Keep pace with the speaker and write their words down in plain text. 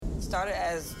started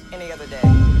as any other day. As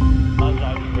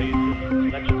I was raised,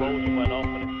 an explosion went off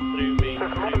and it threw me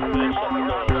through the first set of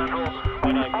doors.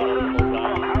 When I got up and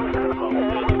around, about 30 people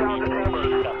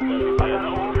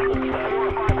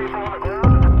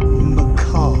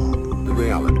Macabre. The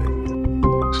reality.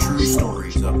 True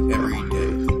stories of every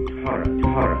day.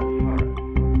 Horror.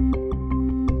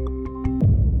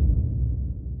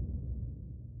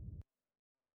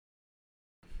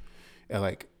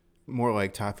 Like more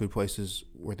like Thai food places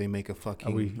where they make a fucking.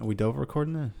 Are we double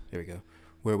recording this? There we go.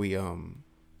 Where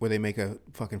they make a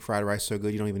fucking fried rice so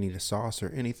good you don't even need a sauce or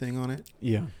anything on it.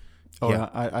 Yeah. Oh, Yeah.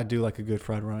 yeah. I do like a good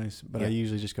fried rice, but I Yeah.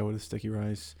 usually just go with a sticky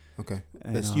rice. Okay.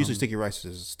 And, That's usually sticky rice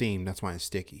is steamed. That's why it's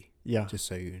sticky. Yeah. Just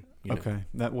so you know. Okay.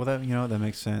 That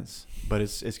makes sense. But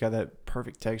it's got that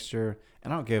perfect texture,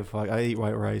 and I don't give a fuck. I eat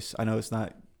white rice. I know it's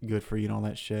not good for you and all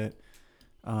that shit.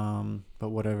 But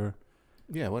whatever.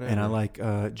 Yeah, whatever. And I like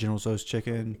General Tso's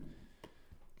chicken.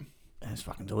 And it's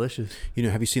fucking delicious. You know,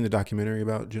 have you seen the documentary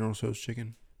about General Tso's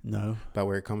chicken? No. About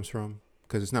where it comes from?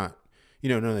 Because it's not,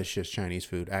 none of that shit's Chinese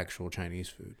food, actual Chinese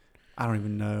food. I don't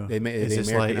even know. Is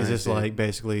this like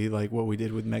basically like what we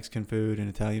did with Mexican food and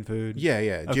Italian food? Yeah.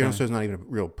 Okay. General Tso's not even a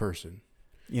real person.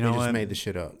 You know they just what? made the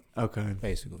shit up. Okay.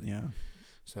 Basically. Yeah.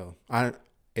 So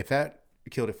if that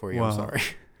killed it for you, I'm sorry.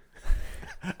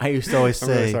 I used to always I'm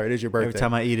say, really sorry. It is your birthday. every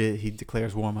time I eat it, he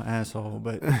declares war on my asshole,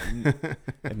 but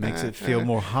it makes it feel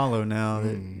more hollow now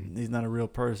that he's not a real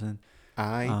person.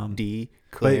 I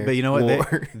declare but you know what?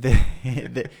 war.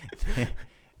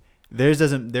 Theirs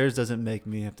doesn't make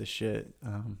me have to shit,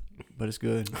 but it's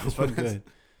good. It's fucking good.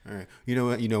 All right. You know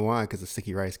what? You know why? Because the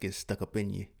sticky rice gets stuck up in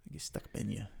you. It gets stuck up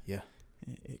in you. Yeah.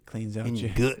 It cleans out In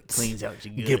your your guts. Cleans out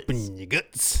your guts. Get up in your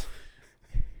guts.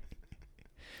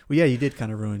 Well, yeah, you did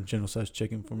kind of ruin General Tso's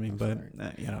chicken for me, I'm but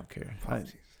sorry. I don't care.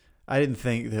 Apologies. I didn't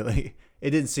think that it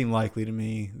didn't seem likely to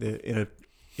me that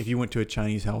if you went to a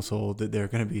Chinese household that they're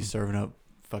going to be serving up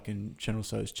fucking General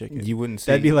Tso's chicken. You wouldn't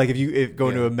see. That'd be like if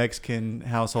going to a Mexican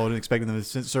household and expecting them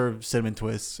to serve cinnamon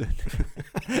twists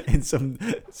and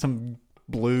some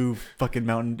blue fucking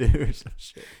Mountain Dew or some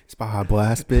shit. It's Baja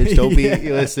Blast, bitch.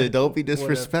 Don't be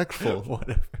disrespectful.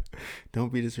 Whatever.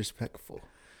 Don't be disrespectful.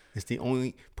 It's the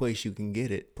only place you can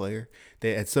get it, player.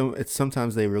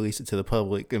 Sometimes they release it to the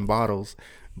public in bottles,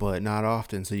 but not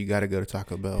often. So you got to go to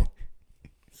Taco Bell.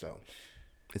 So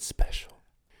it's special.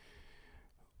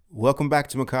 Welcome back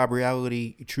to Macabre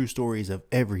Reality, true stories of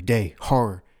everyday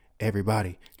horror.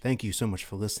 Everybody, thank you so much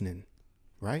for listening.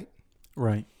 Right?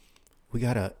 We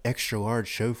got a extra large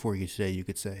show for you today. You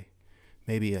could say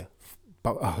maybe a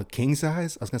king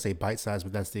size. I was gonna say bite size,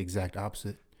 but that's the exact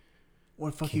opposite.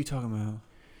 What the fuck are you talking about?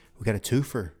 We got a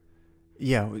twofer.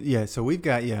 Yeah. So we've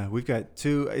got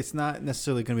two. It's not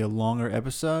necessarily going to be a longer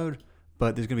episode,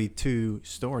 but there's going to be two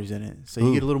stories in it, so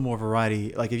you get a little more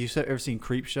variety. Like, have you ever seen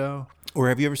Creep Show? Or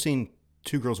have you ever seen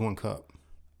Two Girls, One Cup?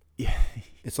 Yeah,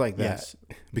 it's like that. Yes.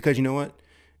 Because you know what?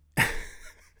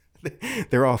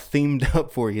 They're all themed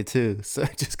up for you too, so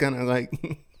just kind of like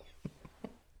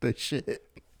the shit.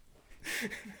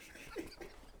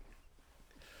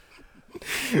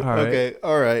 All right. Okay.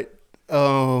 All right.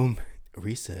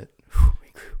 Reset.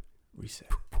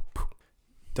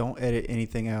 Don't edit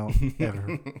anything out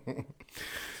ever.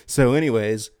 So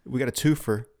anyways, we got a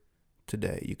twofer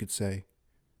today, you could say.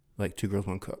 Like Two Girls,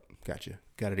 One Cup. Gotcha.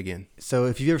 Got it again. So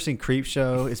if you've ever seen Creep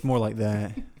Show, it's more like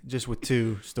that, just with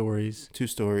two stories. Two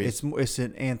stories. It's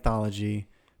an anthology,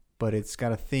 but it's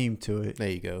got a theme to it. There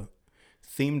you go.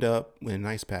 Themed up with a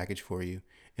nice package for you.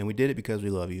 And we did it because we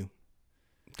love you.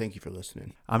 Thank you for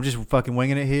listening. I'm just fucking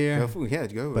winging it here.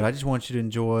 Go. But I just want you to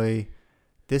enjoy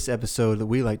this episode that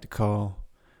we like to call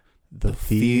The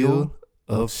Feel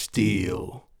of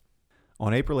Steel.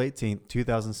 On April 18th,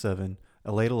 2007,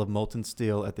 a ladle of molten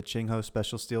steel at the Qingho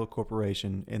Special Steel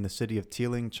Corporation in the city of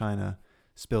Tiling, China,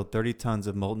 spilled 30 tons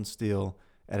of molten steel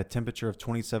at a temperature of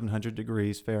 2,700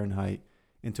 degrees Fahrenheit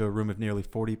into a room of nearly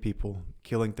 40 people,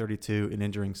 killing 32 and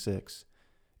injuring 6.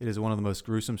 It is one of the most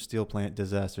gruesome steel plant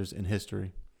disasters in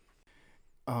history.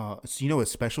 So you know what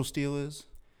special steel is?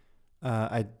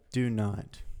 I do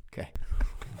not. Okay.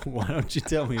 Why don't you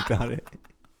tell me about it?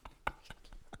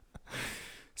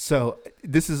 So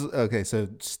this is okay. So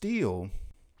steel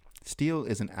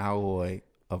is an alloy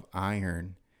of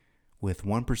iron with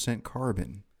 1%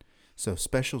 carbon. So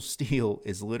special steel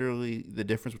is literally the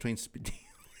difference between steel.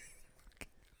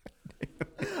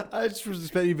 I just was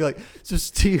expecting you to be like, so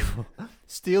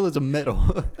steel is a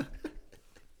metal.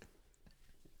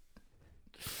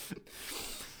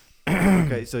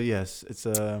 Okay, so yes, it's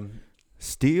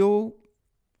Steel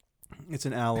It's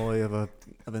an alloy of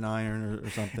an iron or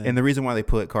something. And the reason why they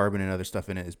put carbon and other stuff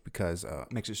in it is because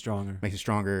makes it stronger. makes it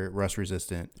stronger, rust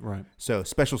resistant. Right. So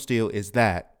special steel is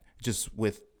that, just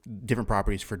with different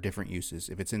properties for different uses.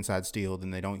 If it's inside steel,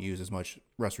 then they don't use as much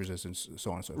rust resistance,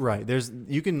 so on and so forth.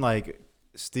 Right.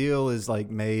 Steel is like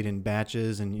made in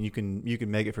batches, and you can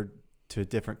make it to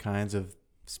different kinds of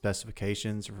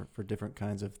specifications for different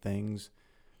kinds of things.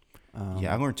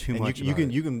 Yeah, I learned too much.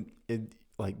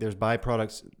 There's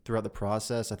byproducts throughout the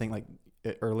process. I think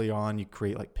early on you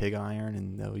create like pig iron,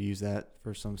 and they'll use that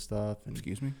for some stuff. And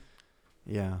Excuse me?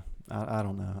 yeah, I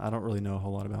don't know. I don't really know a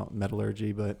whole lot about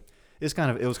metallurgy, but it was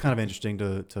kind of interesting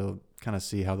to kind of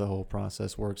see how the whole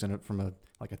process works in it from a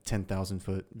 10,000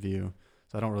 foot view.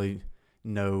 So I don't really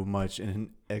know much in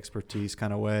an expertise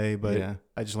kind of way, but Yeah.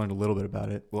 I just learned a little bit about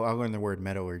it. Well, I learned the word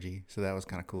metallurgy, so that was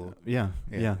kind of cool. Yeah,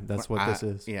 that's what this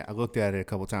is. Yeah, I looked at it a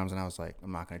couple times and I was like,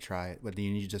 I'm not going to try it. But then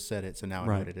you just said it, so now I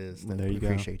know Right. what it is. Well, there you go.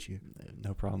 Appreciate you.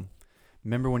 No problem.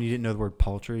 Remember when you didn't know the word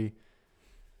poultry?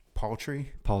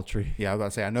 Poultry? Poultry. Yeah, I was about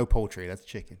to say, I know poultry. That's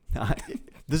chicken.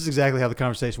 This is exactly how the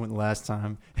conversation went the last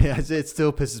time. It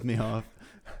still pisses me off.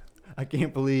 I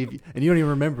can't believe, and you don't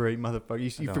even remember it, motherfucker.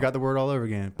 You don't. forgot the word all over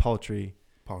again. Poultry.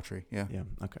 Poultry, yeah. Yeah,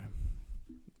 okay.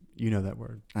 You know that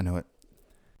word. I know it.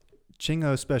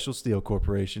 Qingho Special Steel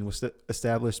Corporation was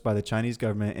established by the Chinese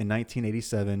government in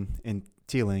 1987 in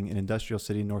Tiling, an industrial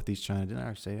city in northeast China. Didn't I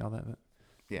already say all that?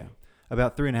 Yeah.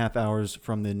 About 3.5 hours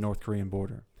from the North Korean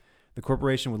border. The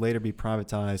corporation would later be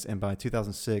privatized, and by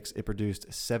 2006, it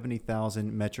produced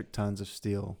 70,000 metric tons of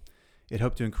steel. It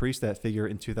hoped to increase that figure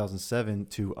in 2007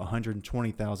 to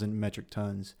 120,000 metric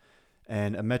tons.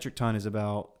 And a metric ton is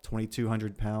about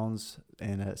 2,200 pounds,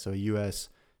 and so a U.S.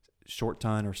 short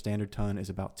ton or standard ton is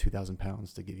about 2,000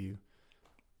 pounds to give you,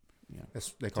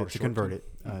 They call it to short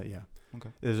convert ton? it. Yeah. Okay.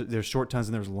 There's short tons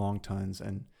and there's long tons,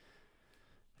 and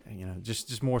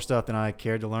just more stuff than I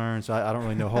cared to learn. So I don't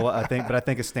really know a whole lot. I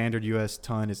think a standard U.S.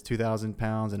 ton is 2,000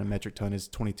 pounds and a metric ton is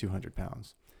 2,200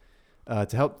 pounds.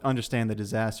 To help understand the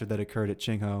disaster that occurred at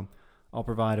Qingho, I'll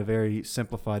provide a very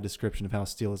simplified description of how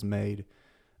steel is made.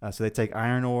 So they take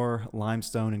iron ore,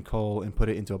 limestone, and coal and put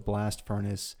it into a blast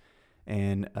furnace,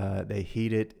 and they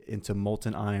heat it into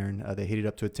molten iron. They heat it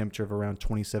up to a temperature of around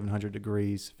 2,700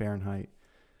 degrees Fahrenheit.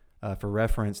 For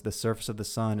reference, the surface of the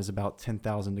sun is about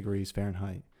 10,000 degrees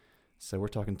Fahrenheit. So we're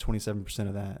talking 27%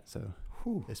 of that. So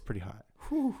it's pretty hot.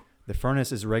 The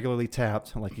furnace is regularly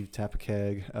tapped, like you tap a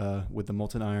keg, with the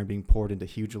molten iron being poured into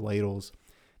huge ladles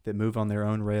that move on their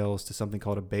own rails to something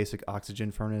called a basic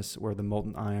oxygen furnace, where the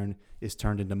molten iron is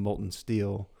turned into molten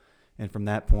steel. And from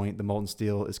that point, the molten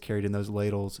steel is carried in those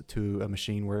ladles to a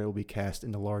machine where it will be cast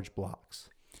into large blocks.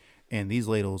 And these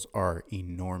ladles are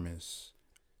enormous.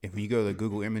 If you go to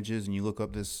Google Images and you look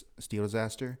up this steel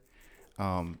disaster,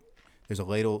 there's a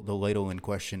ladle. The ladle in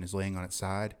question is laying on its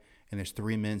side, and there's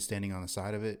 3 men standing on the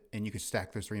side of it, and you could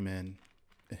stack those 3 men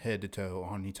head to toe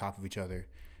on the top of each other,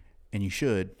 and you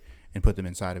should, and put them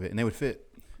inside of it, and they would fit.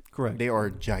 Correct. They are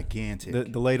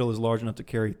gigantic. The ladle is large enough to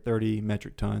carry 30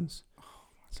 metric tons.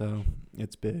 So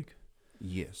it's big.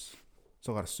 Yes. It's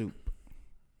a lot of soup.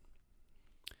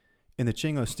 In the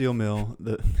Qingho steel mill,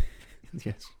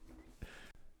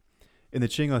 In the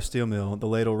Qingho steel mill, the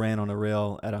ladle ran on a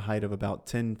rail at a height of about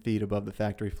 10 feet above the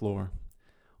factory floor.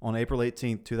 On April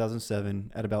 18,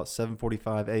 2007, at about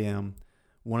 7:45 a.m.,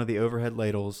 one of the overhead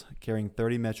ladles, carrying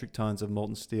 30 metric tons of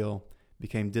molten steel,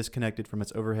 became disconnected from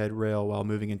its overhead rail while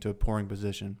moving into a pouring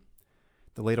position.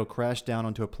 The ladle crashed down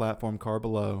onto a platform car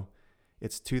below,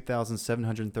 its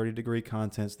 2,730 degree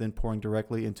contents then pouring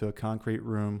directly into a concrete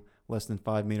room less than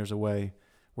 5 meters away,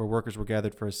 where workers were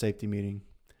gathered for a safety meeting.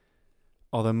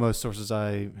 Although most sources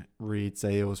I read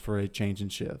say it was for a change in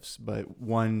shifts, but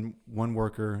one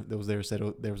worker that was there said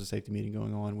there was a safety meeting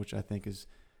going on, which I think is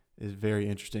very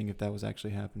interesting if that was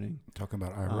actually happening. Talking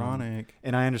about ironic.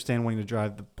 And I understand wanting to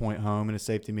drive the point home in a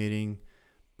safety meeting,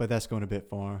 but that's going a bit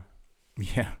far.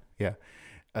 Yeah.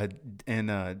 And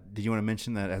did you want to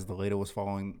mention that as the ladle was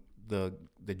following the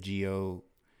geo?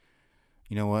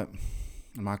 You know what?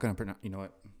 I'm not going to pronounce. You know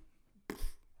what?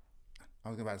 I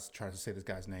was about to try to say this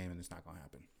guy's name, and it's not going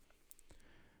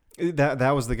to happen. That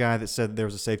was the guy that said there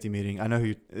was a safety meeting. I know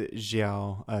who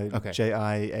Jiao, Okay.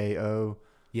 Jiao.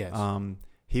 Yes.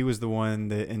 He was the one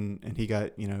that, and he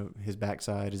got, his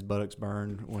backside, his buttocks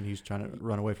burned when he was trying to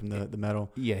run away from the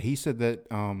metal. Yeah, he said that.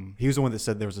 He was the one that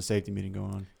said there was a safety meeting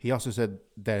going on. He also said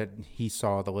that he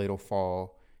saw the ladle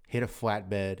fall, hit a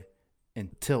flatbed,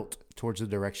 and tilt towards the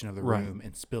direction of the Right. room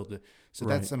and spilled it. So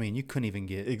Right. that's, you couldn't even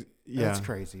get. Yeah, That's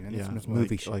crazy, man. Yeah, That's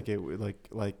movie shit. what do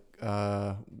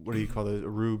you call those? A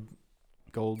Rube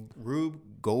Gold Rube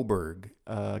Goldberg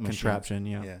machine. contraption.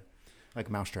 Yeah. Yeah. Like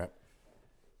Mousetrap.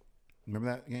 Remember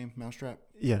that game, Mousetrap?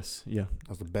 Yes, yeah. That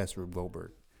was the best Rube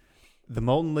Goldberg. The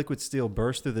molten liquid steel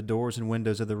burst through the doors and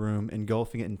windows of the room,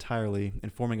 engulfing it entirely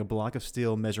and forming a block of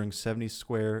steel measuring 70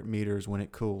 square meters when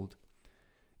it cooled.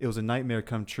 It was a nightmare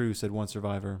come true, said one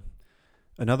survivor.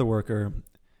 Another worker,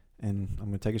 and I'm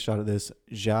going to take a shot at this,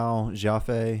 Zhao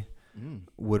Jiafei,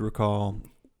 would recall,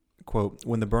 quote,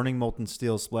 "When the burning molten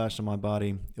steel splashed on my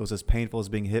body, it was as painful as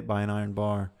being hit by an iron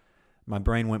bar. My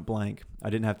brain went blank. I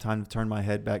didn't have time to turn my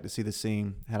head back to see the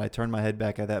scene. Had I turned my head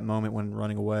back at that moment when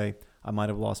running away, I might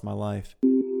have lost my life."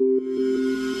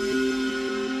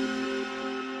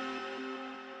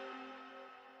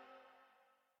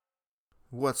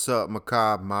 What's up,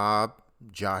 Macabre Mob?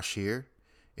 Josh here.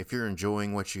 If you're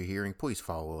enjoying what you're hearing, please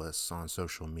follow us on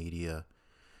social media.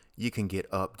 You can get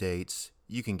updates.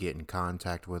 You can get in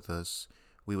contact with us.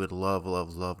 We would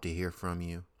love to hear from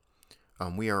you.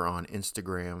 We are on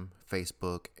Instagram,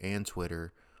 Facebook, and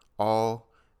Twitter, all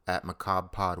at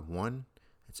MacabrePod1.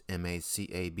 It's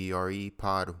MACABRE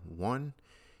Pod1.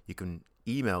 You can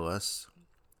email us,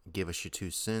 give us your 2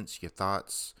 cents, your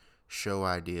thoughts, show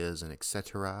ideas, and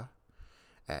etc.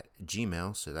 at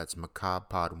Gmail. So that's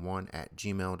macabrepod1 at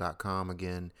gmail.com.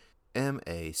 Again,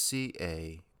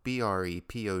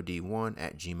 MACABREPOD1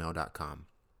 at gmail.com.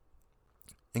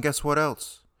 And guess what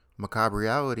else? Macabre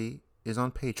Reality is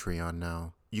on Patreon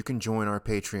now. You can join our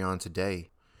Patreon today.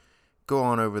 Go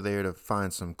on over there to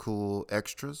find some cool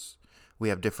extras. We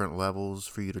have different levels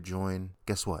for you to join.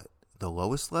 Guess what? The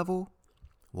lowest level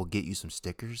will get you some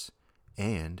stickers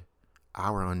and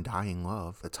our undying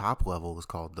love. The top level is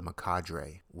called the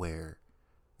Macadre, where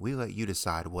we let you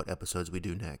decide what episodes we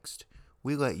do next.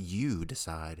 We let you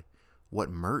decide what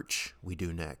merch we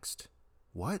do next.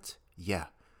 What? Yeah.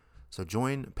 So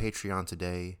join Patreon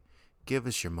today. Give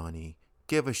us your money.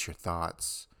 Give us your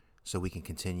thoughts so we can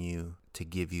continue to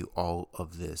give you all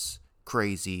of this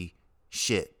crazy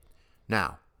shit.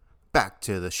 Now, back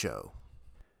to the show.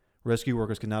 Rescue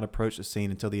workers could not approach the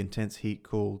scene until the intense heat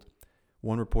cooled.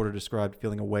 One reporter described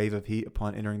feeling a wave of heat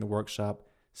upon entering the workshop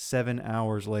 7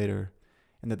 hours later,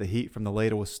 and that the heat from the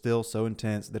ladle was still so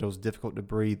intense that it was difficult to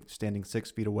breathe standing 6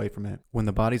 feet away from it. When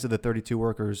the bodies of the 32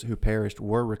 workers who perished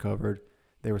were recovered,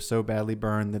 they were so badly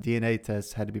burned that DNA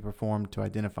tests had to be performed to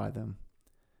identify them.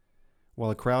 While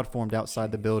a crowd formed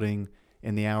outside the building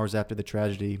in the hours after the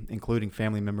tragedy, including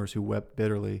family members who wept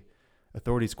bitterly,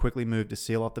 authorities quickly moved to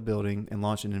seal off the building and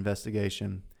launch an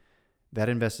investigation. That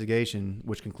investigation,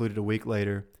 which concluded a week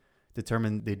later,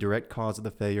 determined the direct cause of the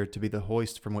failure to be the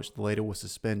hoist from which the ladle was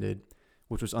suspended,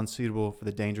 which was unsuitable for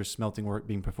the dangerous smelting work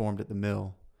being performed at the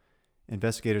mill.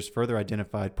 Investigators further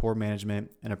identified poor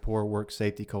management and a poor work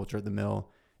safety culture at the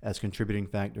mill as contributing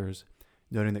factors,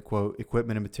 noting that, quote,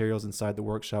 "equipment and materials inside the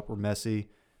workshop were messy,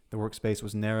 the workspace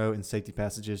was narrow, and safety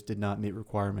passages did not meet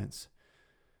requirements."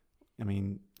 I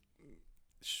mean,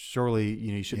 surely,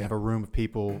 you shouldn't have a room of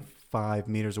people 5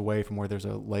 meters away from where there's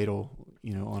a ladle,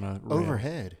 on a rail.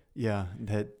 Overhead. Yeah,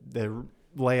 that the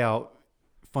layout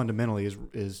fundamentally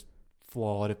is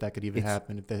flawed, if that could even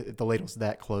happen. If the ladle's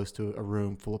that close to a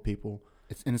room full of people,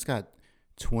 It's got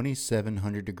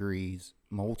 2,700 degrees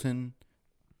molten.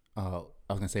 I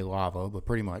was gonna say lava, but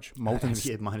pretty much molten.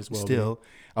 It might as well still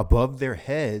above their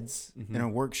heads in a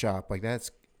workshop. Like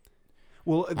that's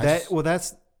that's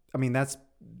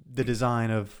the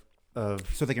design of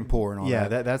so they can pour and all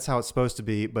that. Yeah, that's how it's supposed to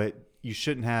be. But you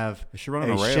shouldn't have They should run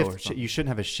on a rail or something. You shouldn't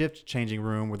have a shift changing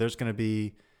room where there's going to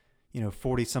be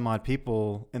 40 some odd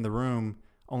people in the room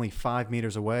only 5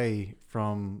 meters away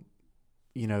from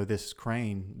this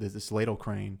crane, this ladle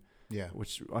crane. Yeah,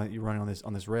 which you're running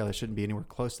on this rail. It shouldn't be anywhere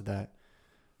close to that.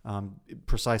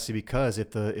 Precisely because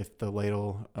if the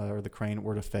ladle or the crane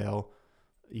were to fail,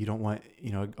 you don't want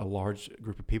a large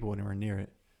group of people anywhere near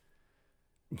it.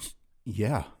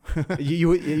 Yeah. you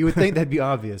would think that'd be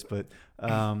obvious, but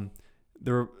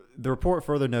the report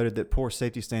further noted that poor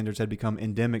safety standards had become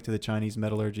endemic to the Chinese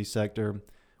metallurgy sector,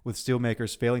 with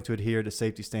steelmakers failing to adhere to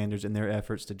safety standards in their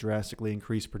efforts to drastically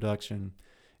increase production.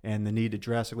 And the need to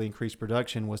drastically increase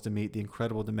production was to meet the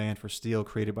incredible demand for steel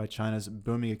created by China's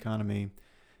booming economy,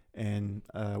 and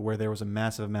where there was a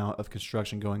massive amount of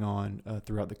construction going on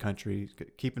throughout the country.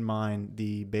 Keep in mind,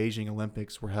 the Beijing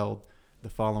Olympics were held the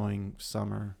following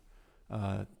summer,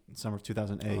 summer of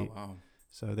 2008. Oh, wow.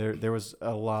 So there was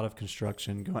a lot of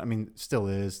construction going. I mean, still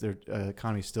is. Their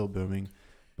economy is still booming,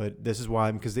 but this is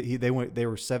why, because they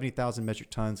were 70,000 metric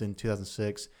tons in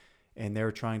 2006, and they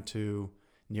were trying to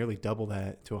nearly double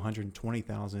that to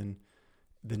 120,000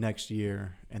 the next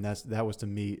year, and that was to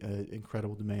meet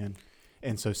incredible demand.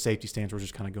 And so safety standards were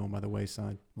just kind of going by the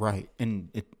wayside. Right, and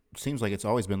seems like it's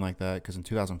always been like that because in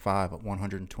 2005,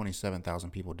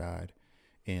 127,000 people died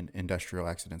in industrial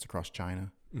accidents across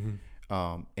China.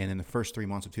 And in the first 3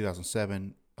 months of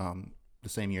 2007, the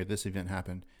same year this event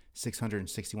happened,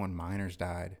 661 miners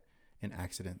died in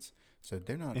accidents. So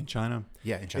they're not in China.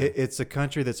 Yeah, in China. It's a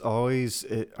country that's always.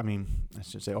 I mean, I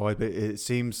shouldn't say always, but it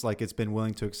seems like it's been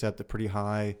willing to accept a pretty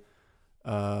high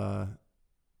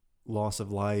loss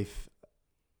of life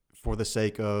for the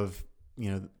sake of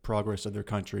progress of their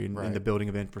country and, and the building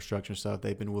of infrastructure and stuff.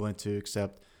 They've been willing to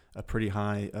accept a pretty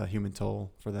high human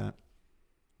toll for that.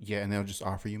 Yeah, and they'll just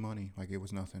offer you money like it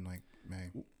was nothing. Like,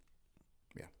 man.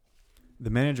 The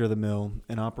manager of the mill,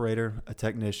 an operator, a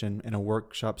technician, and a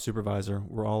workshop supervisor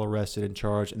were all arrested and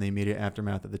charged in the immediate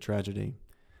aftermath of the tragedy.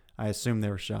 I assume they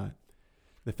were shot.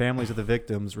 The families of the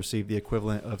victims received the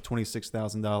equivalent of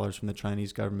 $26,000 from the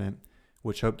Chinese government,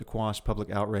 which hoped to quash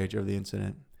public outrage over the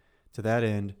incident. To that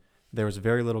end, there was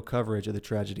very little coverage of the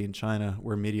tragedy in China,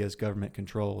 where media is government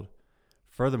controlled.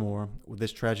 Furthermore, with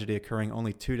this tragedy occurring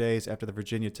only 2 days after the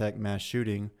Virginia Tech mass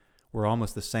shooting, where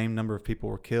almost the same number of people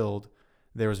were killed,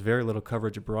 there was very little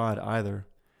coverage abroad either.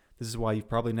 This is why you've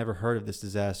probably never heard of this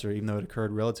disaster, even though it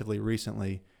occurred relatively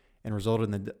recently and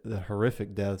resulted in the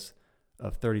horrific deaths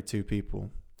of 32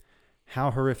 people.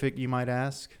 How horrific, you might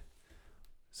ask?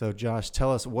 So, Josh,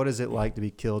 tell us, what is it like to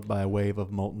be killed by a wave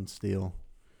of molten steel?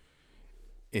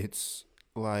 It's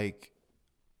like,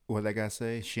 what did that guy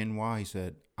say? Shinhua, he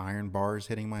said, iron bars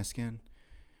hitting my skin.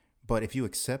 But if you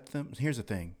accept them, here's the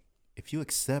thing. If you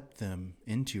accept them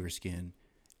into your skin,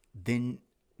 then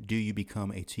do you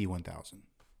become a T-1000?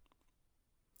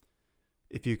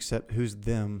 If you accept, who's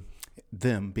them?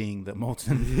 Them being the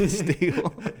molten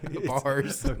steel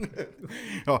bars.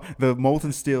 Oh, the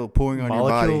molten steel pouring on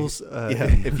molecules, your body.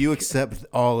 Yeah, if you accept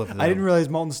all of them. I didn't realize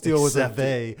molten steel was a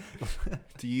they.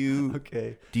 Do you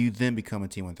okay? Do you then become a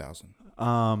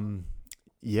T-1000?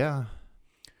 Yeah.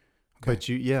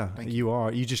 Okay. But you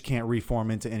are. You just can't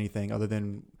reform into anything other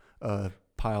than a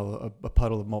puddle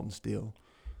of molten steel.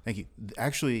 Thank you.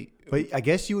 Actually, but I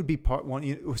guess you would be part one.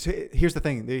 Here's the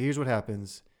thing. Here's what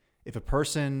happens if a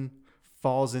person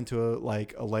falls into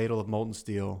a ladle of molten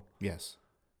steel. Yes.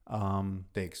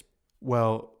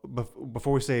 Well,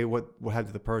 before we say what happened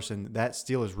to the person, that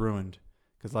steel is ruined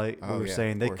because, we were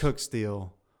saying, they cook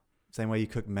steel same way you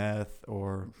cook meth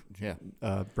or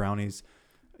brownies.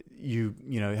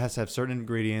 It has to have certain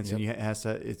ingredients, and it has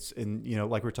to.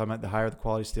 Like we're talking about, the higher the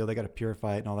quality steel, they got to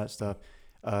purify it and all that stuff.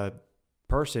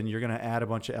 Person, you're going to add a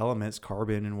bunch of elements,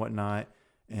 carbon and whatnot,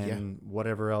 and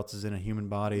whatever else is in a human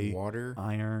body, water,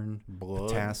 iron, blood,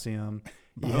 potassium,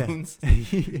 bones,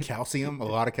 calcium, a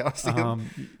lot of calcium.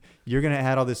 You're going to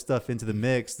add all this stuff into the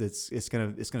mix. It's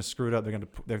going to screw it up. They're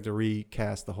going to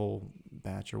recast the whole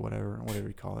batch or whatever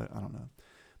you call it. I don't know,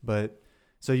 but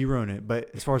so you ruin it.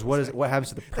 But as far as what happens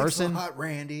to the person, hot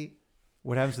Randy.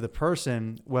 What happens to the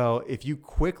person? Well, if you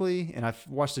quickly, and I've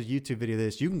watched a YouTube video of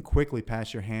this, you can quickly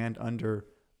pass your hand under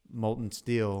molten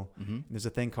steel. Mm-hmm. There's a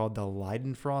thing called the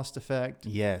Leidenfrost effect.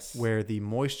 Yes. Where the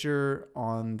moisture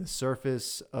on the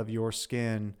surface of your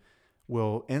skin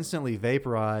will instantly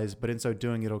vaporize, but in so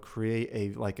doing, it'll create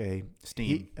a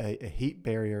steam, a heat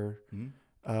barrier.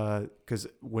 Because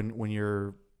when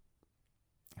you're,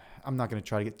 I'm not going to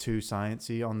try to get too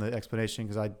sciencey on the explanation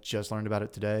because I just learned about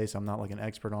it today, so I'm not like an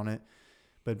expert on it.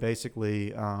 But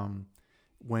basically,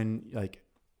 when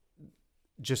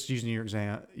just using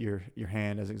your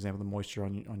hand as an example, the moisture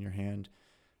on your hand,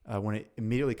 when it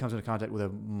immediately comes into contact with a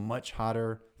much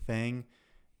hotter thing,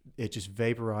 it just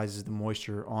vaporizes the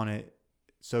moisture on it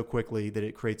so quickly that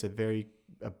it creates a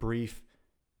brief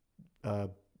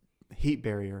heat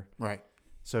barrier. Right.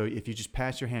 So if you just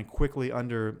pass your hand quickly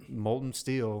under molten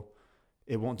steel,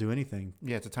 it won't do anything.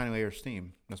 Yeah, it's a tiny layer of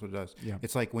steam. That's what it does. Yeah.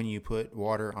 It's like when you put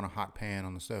water on a hot pan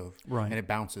on the stove, right? And it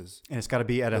bounces. And it's got to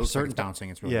be at a certain like bouncing.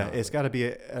 It's really it's got to be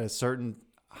at a certain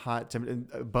hot temperature,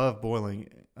 above boiling,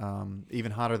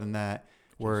 even hotter than that,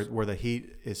 where the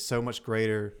heat is so much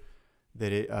greater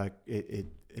that it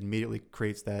immediately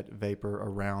creates that vapor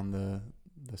around the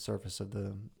surface of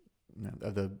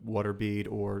the water bead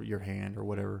or your hand or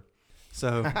whatever.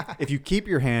 So if you keep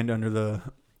your hand under the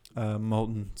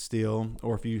molten steel,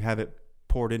 or if you have it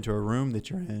poured into a room that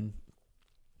you're in,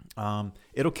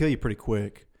 it'll kill you pretty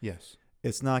quick. Yes.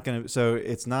 It's not going to, so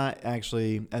it's not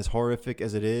actually as horrific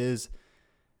as it is.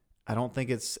 I don't think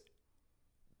it's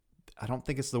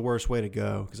the worst way to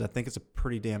go, because I think it's a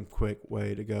pretty damn quick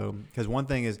way to go. Because one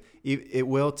thing is, it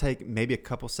will take maybe a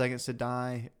couple seconds to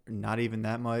die, not even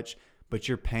that much, but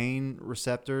your pain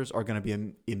receptors are going to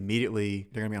be immediately.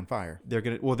 They're gonna be on fire. They're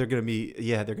gonna be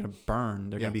they're gonna burn.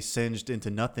 They're gonna be singed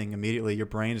into nothing immediately. Your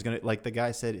brain is gonna, like the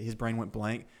guy said, his brain went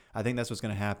blank. I think that's what's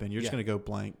gonna happen. You're just gonna go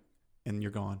blank, and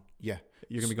you're gone. Yeah,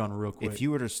 you're gonna be gone real quick. If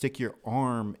you were to stick your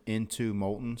arm into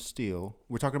molten steel,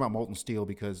 we're talking about molten steel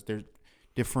because there's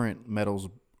different metals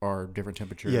are different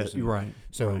temperatures. Yeah, you're right.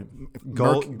 So right.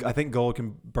 Gold, I think gold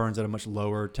burns at a much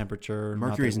lower temperature.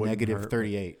 Mercury is negative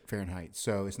 38 Fahrenheit,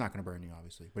 so it's not going to burn you,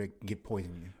 obviously, but it can get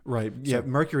poison you. Right. Yeah,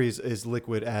 mercury is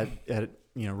liquid at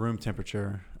room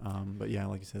temperature. But yeah,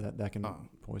 like you said, that can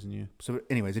poison you. So,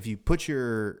 anyways, if you put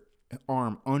your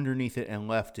arm underneath it and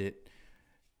left it,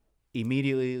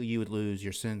 immediately you would lose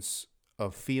your sense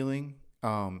of feeling.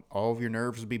 All of your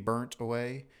nerves would be burnt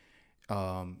away.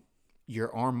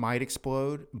 Your arm might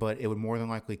explode, but it would more than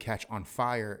likely catch on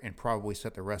fire and probably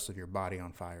set the rest of your body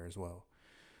on fire as well.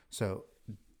 So,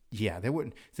 yeah, they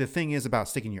wouldn't. The thing is about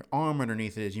sticking your arm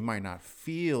underneath it is you might not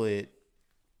feel it,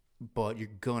 but you're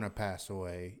gonna pass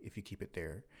away if you keep it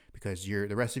there because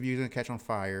the rest of you is gonna catch on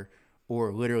fire,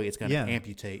 or literally it's gonna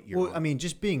amputate your. Well, arm. I mean,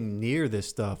 just being near this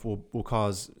stuff will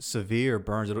cause severe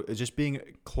burns. Just being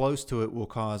close to it will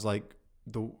cause like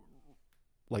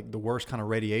the worst kind of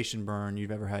radiation burn you've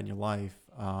ever had in your life.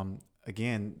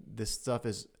 Again, this stuff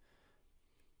is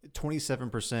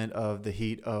 27% of the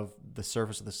heat of the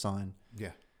surface of the sun.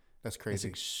 Yeah, that's crazy. It's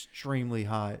extremely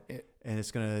hot, and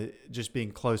it's going to, just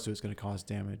being close to it's going to cause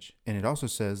damage. And it also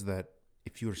says that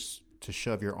if you were to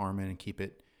shove your arm in and keep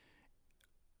it,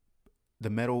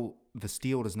 the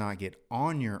steel does not get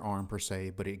on your arm per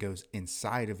se, but it goes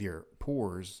inside of your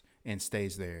pores and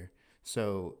stays there.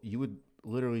 So you would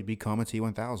literally become a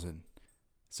T-1000.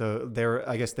 So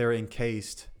I guess they're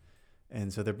encased,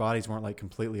 and so their bodies weren't like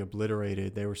completely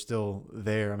obliterated. They were still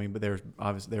there. I mean, but they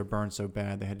were burned so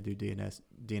bad they had to do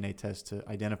DNA tests to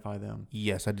identify them.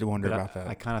 Yes, I did wonder about that.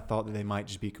 I kind of thought that they might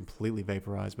just be completely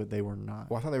vaporized, but they were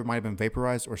not. Well, I thought they might have been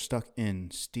vaporized or stuck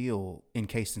in steel,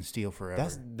 encased in steel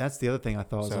forever. That's the other thing I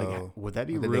thought. So, was like, would that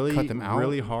be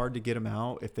really hard to get them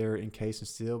out if they're encased in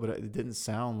steel? But it didn't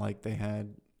sound like they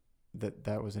had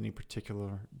that was any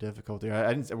particular difficulty.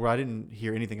 I didn't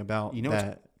hear anything about that.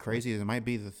 What's crazy is it might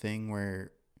be the thing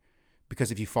where, because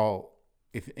if you fall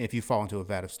into a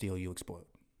vat of steel, you explode.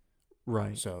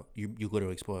 Right. So you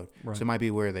literally explode. Right. So it might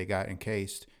be where they got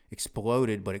encased,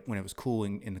 exploded, but when it was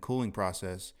cooling in the cooling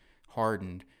process,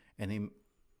 hardened, and they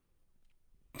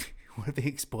what if they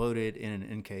exploded in an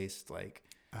encased, like,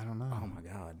 I don't know. Oh my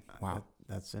God! Wow,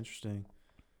 that's interesting.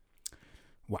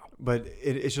 Wow. But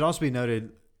it should also be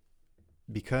noted,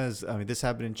 because I mean this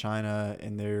happened in China,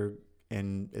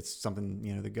 and it's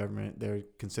something the government there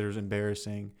considers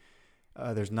embarrassing.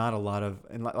 There's not a lot of,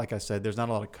 and like I said, there's not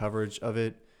a lot of coverage of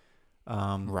it.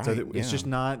 Right. So it's just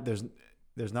not there's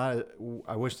not.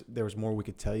 I wish there was more we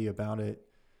could tell you about it,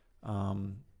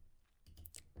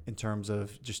 in terms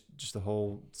of just the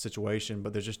whole situation.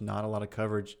 But there's just not a lot of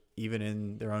coverage, even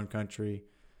in their own country,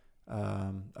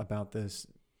 about this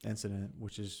incident,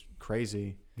 which is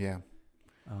crazy. Yeah.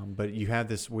 But you have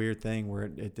this weird thing where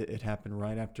it happened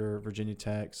right after Virginia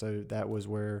Tech, so that was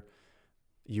where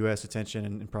U.S. attention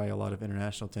and probably a lot of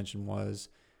international attention was,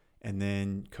 and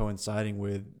then coinciding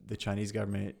with the Chinese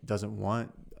government doesn't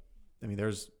want. I mean,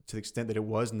 there's, to the extent that it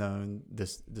was known,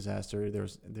 this disaster,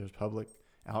 there's public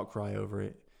outcry over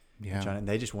it in China, and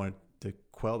they just wanted to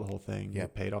quell the whole thing. Yeah,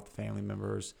 paid off the family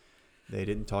members. They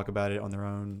didn't talk about it on their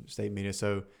own state media,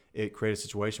 so it created a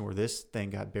situation where this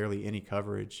thing got barely any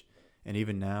coverage. And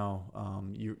even now,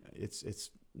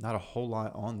 it's not a whole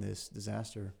lot on this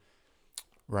disaster.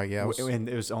 Right. Yeah. And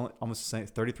it was almost the same.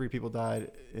 33 people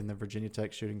died in the Virginia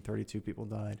Tech shooting. 32 people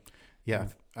died. Yeah,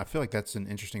 I feel like that's an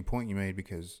interesting point you made,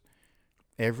 because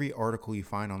every article you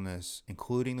find on this,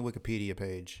 including the Wikipedia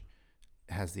page,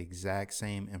 has the exact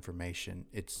same information.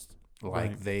 It's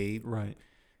like they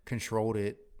controlled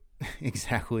it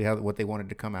exactly what they wanted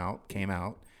to came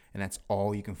out. And that's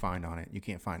all you can find on it. You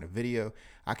can't find a video.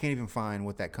 I can't even find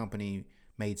what that company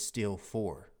made steel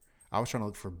for. I was trying to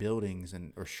look for buildings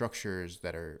or structures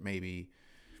that are maybe,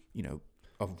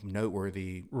 of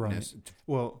noteworthy. Right.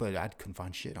 Well, but I couldn't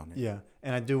find shit on it. Yeah,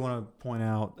 and I do want to point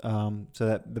out, so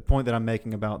that the point that I'm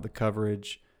making about the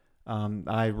coverage,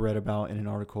 I read about in an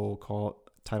article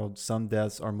titled "Some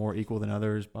Deaths Are More Equal Than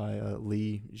Others" by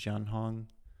Li Jianhong,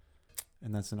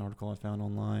 and that's an article I found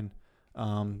online.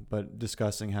 But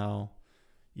discussing how,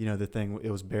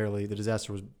 the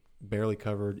disaster was barely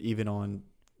covered even on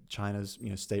China's,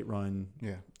 state-run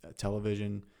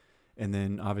television. And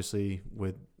then obviously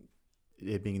with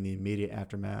it being in the immediate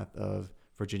aftermath of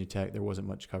Virginia Tech, there wasn't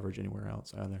much coverage anywhere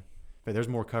else either. But there's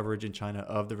more coverage in China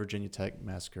of the Virginia Tech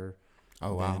massacre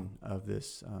Oh, wow. then of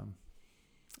this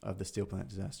of the steel plant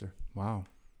disaster. Wow,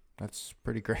 that's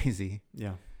pretty crazy.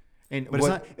 Yeah, And but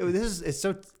what,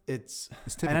 it's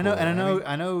typical.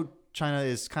 I know China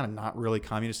is kind of not really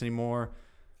communist anymore,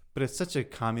 but it's such a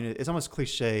communist. It's almost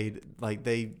cliched. Like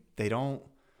they're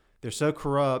so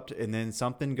corrupt, and then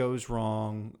something goes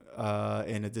wrong,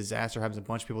 and a disaster happens, a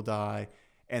bunch of people die,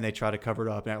 and they try to cover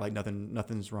it up and act like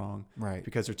nothing's wrong, right?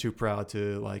 Because they're too proud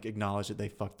to like acknowledge that they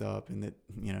fucked up and that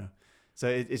So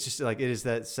it's just like it is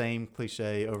that same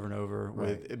cliche over and over.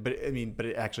 Right. But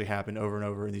it actually happened over and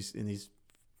over in these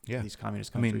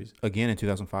communist countries. I mean, again, in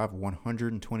 2005,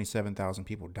 127,000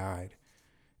 people died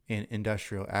in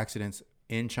industrial accidents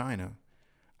in China.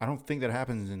 I don't think that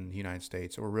happens in the United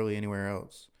States or really anywhere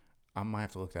else. I might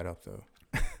have to look that up though.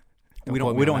 we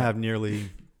don't have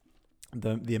nearly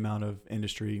the amount of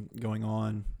industry going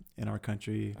on in our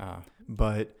country,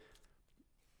 but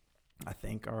I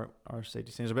think our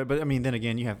safety standards are better. But I mean, then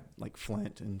again, you have like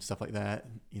Flint and stuff like that,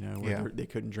 where they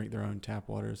couldn't drink their own tap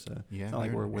water. So it's not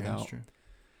like we're without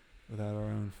our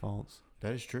own faults.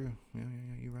 That is true. Yeah,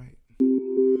 you're right.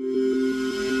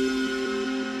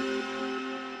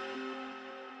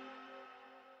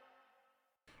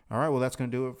 All right, well, that's going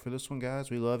to do it for this one,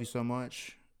 guys. We love you so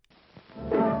much.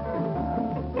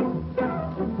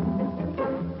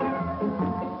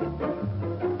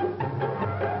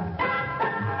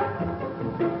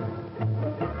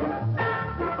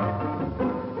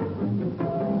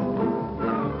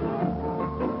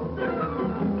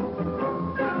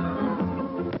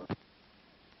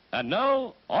 And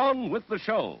now, on with the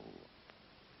show.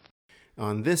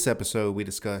 On this episode, we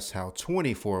discuss how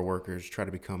 24 workers try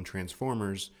to become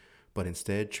transformers, but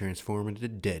instead transform into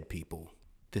dead people.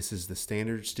 This is the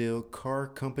Standard Steel Car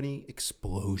Company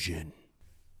explosion.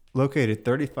 Located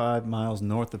 35 miles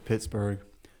north of Pittsburgh,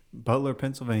 Butler,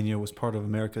 Pennsylvania was part of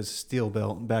America's steel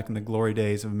belt back in the glory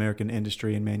days of American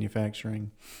industry and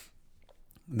manufacturing.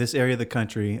 This area of the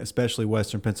country, especially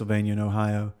western Pennsylvania and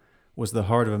Ohio, was the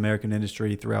heart of American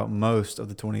industry throughout most of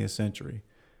the 20th century.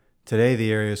 Today,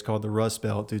 the area is called the Rust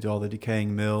Belt due to all the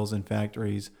decaying mills and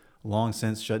factories long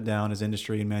since shut down as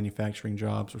industry and manufacturing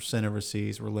jobs were sent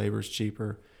overseas where labor is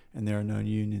cheaper and there are no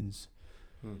unions.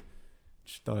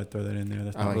 Just thought I'd throw that in there.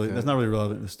 That's not really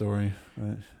relevant to the story,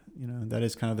 but that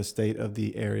is kind of the state of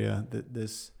the area that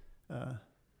this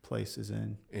place is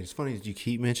in. It's funny that you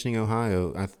keep mentioning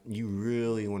Ohio. You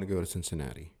really want to go to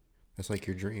Cincinnati. That's like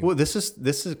your dream. Well, this is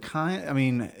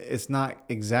it's not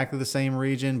exactly the same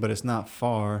region, but it's not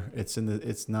far. It's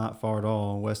not far at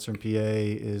all. Western PA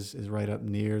is right up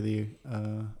near the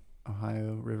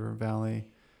Ohio River Valley.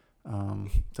 So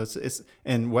it's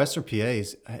and Western PA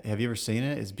have you ever seen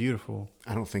it? It's beautiful.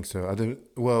 I don't think so. I've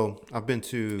been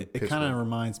to It kind of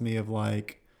reminds me of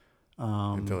like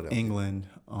England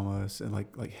almost, and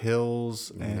like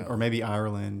hills or maybe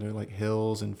Ireland, or like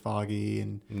hills and foggy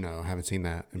and. No, I haven't seen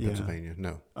that in Pennsylvania.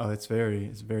 No. Oh, it's very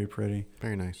pretty.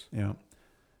 Very nice. Yeah.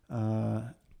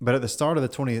 But at the start of the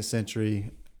 20th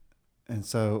century, and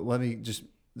so let me just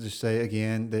say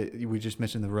again that we just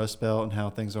mentioned the Rust Belt and how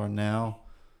things are now.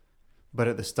 But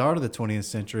at the start of the 20th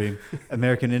century,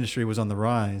 American industry was on the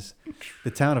rise.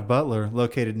 The town of Butler,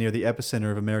 located near the epicenter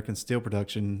of American steel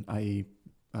production, i.e.,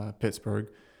 Pittsburgh.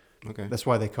 Okay. That's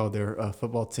why they called their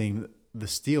football team the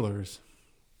Steelers.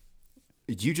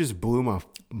 You just blew my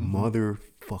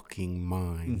motherfucking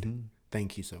mind. Mm-hmm.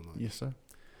 Thank you so much. Yes, sir.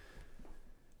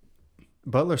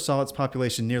 Butler saw its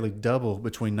population nearly double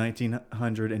between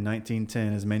 1900 and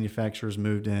 1910 as manufacturers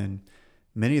moved in.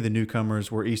 Many of the newcomers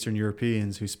were Eastern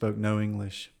Europeans who spoke no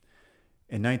English.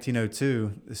 In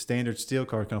 1902, the Standard Steel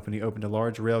Car Company opened a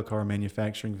large rail car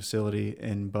manufacturing facility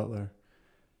in Butler.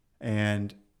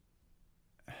 And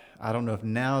I don't know if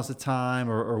now's the time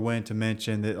or when to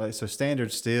mention that. So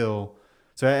Standard Steel.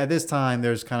 So at this time,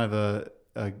 there's kind of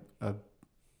a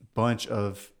bunch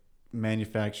of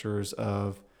manufacturers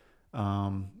of.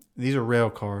 These are rail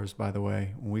cars, by the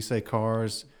way. When we say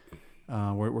cars,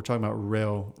 we're talking about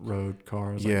railroad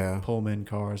cars, like Pullman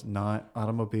cars, not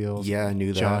automobiles. Yeah, I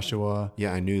knew that. Joshua.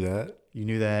 Yeah, I knew that. You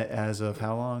knew that as of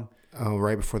how long?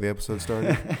 Right before the episode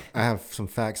started. I have some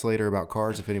facts later about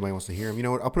cars if anybody wants to hear them. You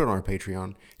know what? I'll put it on our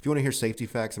Patreon. If you want to hear safety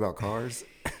facts about cars,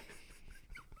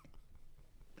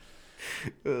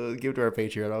 give it to our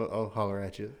Patreon. I'll holler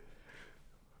at you.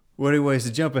 Well, anyways,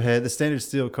 to jump ahead, the Standard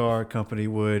Steel Car Company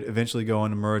would eventually go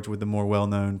on to merge with the more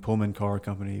well-known Pullman Car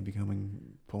Company,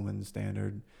 becoming Pullman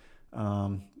Standard.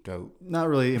 Dope. Not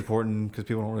really important because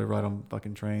people don't really ride on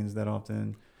fucking trains that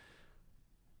often.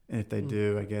 And if they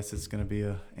do, I guess it's going to be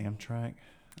a Amtrak.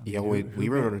 We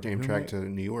rode on an Amtrak to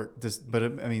New York.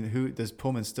 Does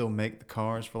Pullman still make the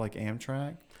cars for like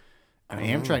Amtrak? I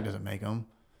mean, Amtrak doesn't make them.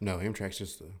 No, Amtrak's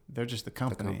just They're just the the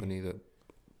company. company that.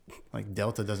 Like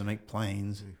Delta doesn't make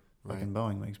planes. Right. Fucking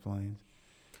Boeing makes planes.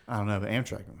 I don't know, but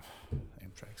Amtrak.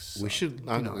 We should.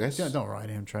 I guess. Don't ride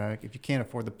Amtrak. If you can't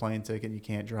afford the plane ticket and you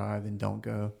can't drive, then don't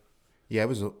go. Yeah, it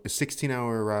was a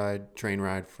 16-hour train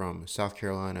ride from South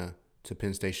Carolina to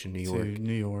Penn Station, New York. To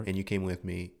New York. And you came with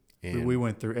me. And We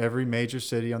went through every major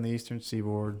city on the eastern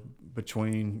seaboard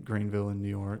between Greenville and New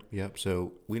York. Yep.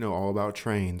 So we know all about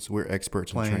trains. We're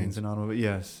experts on Planes trains. and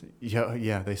automobiles. Yes.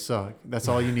 Yeah, they suck. That's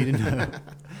all you need to know.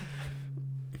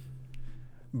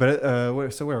 But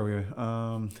so where are we?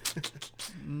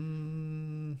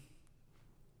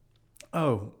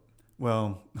 Oh,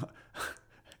 well,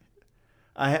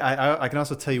 I can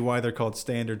also tell you why they're called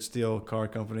Standard Steel Car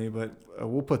Company, but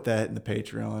we'll put that in the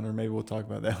Patreon, or maybe we'll talk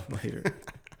about that later.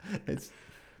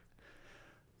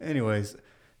 Anyways,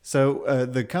 so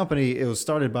the company, it was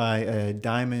started by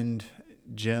Diamond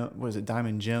Jim. What is it?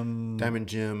 Diamond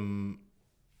Jim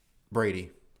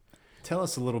Brady. Tell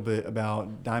us a little bit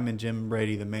about Diamond Jim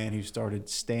Brady, the man who started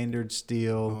Standard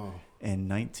Steel in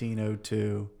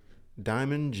 1902.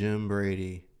 Diamond Jim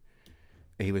Brady.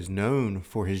 He was known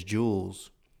for his jewels,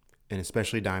 and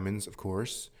especially diamonds, of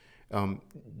course.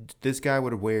 This guy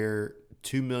would wear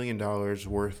 $2 million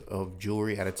worth of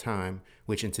jewelry at a time,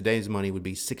 which in today's money would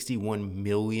be $61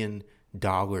 million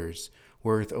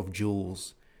worth of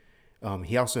jewels.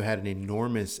 He also had an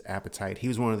enormous appetite. He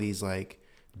was one of these like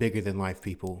bigger than life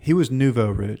people. He was nouveau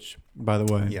rich, by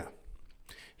the way. Yeah.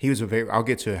 He was I'll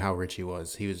get to how rich he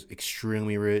was. He was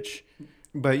extremely rich.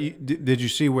 But did you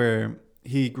see where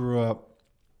he grew up?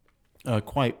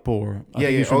 Quite poor. I Yeah,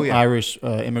 think yeah. He's from Oh, yeah. Irish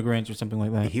immigrants or something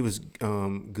like that. He was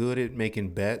good at making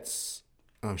bets,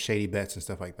 shady bets and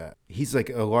stuff like that. He's like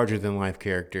a larger than life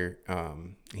character.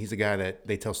 He's a guy that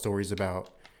they tell stories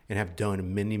about and have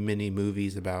done many, many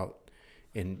movies about,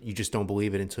 and you just don't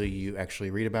believe it until you actually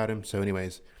read about him. So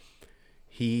anyways,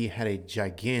 he had a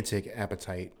gigantic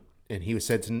appetite, and he was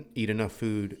said to eat enough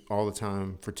food all the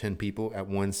time for 10 people at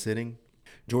one sitting.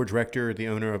 George Rector, the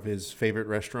owner of his favorite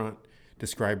restaurant,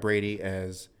 described Brady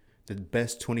as the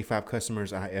best 25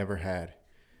 customers I ever had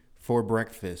for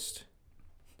breakfast.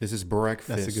 This is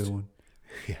breakfast. That's a good one.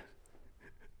 Yeah.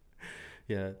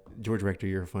 Yeah. George Rector,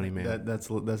 you're a funny man. That's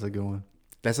a good one.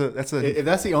 That's a If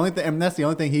that's the only thing, I mean, that's the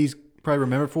only thing he's probably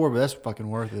remembered for, but that's fucking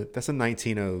worth it. that's a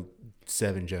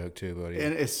 1907 joke too, buddy.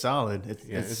 And it's solid.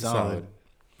 It's solid.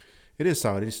 It is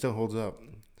solid. It still holds up.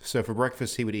 So for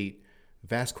breakfast, he would eat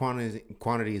vast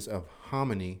quantities of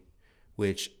hominy,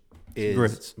 which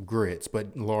is grits,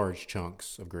 but large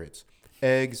chunks of grits.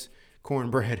 Eggs,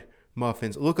 cornbread,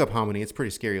 muffins. Look up hominy. It's pretty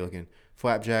scary looking.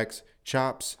 Flapjacks,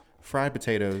 chops, fried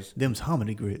potatoes, Them's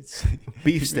hominy grits.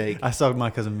 beefsteak. I saw my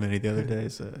cousin Vinny the other day.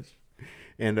 So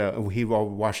And he would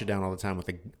wash it down all the time with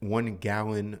 1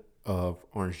 gallon of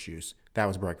orange juice. That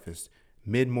was breakfast.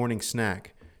 Mid-morning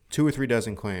snack, 2 or 3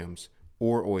 dozen clams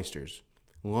or oysters.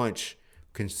 Lunch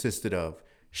consisted of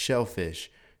shellfish,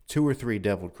 2 or 3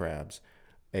 deviled crabs,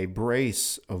 a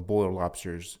brace of boiled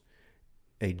lobsters,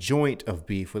 a joint of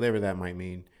beef, whatever that might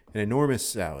mean, an enormous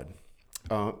salad.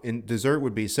 And dessert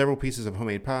would be several pieces of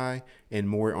homemade pie and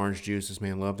more orange juice. This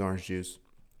man loved orange juice.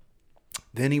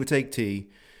 Then he would take tea.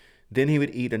 Then he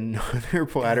would eat another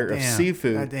platter of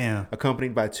seafood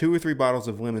accompanied by 2 or 3 bottles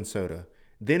of lemon soda.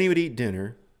 Then he would eat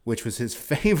dinner, which was his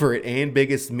favorite and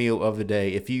biggest meal of the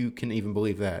day, if you can even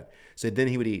believe that. So then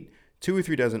he would eat 2 or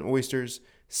 3 dozen oysters,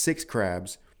 6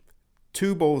 crabs,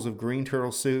 2 bowls of green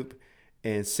turtle soup,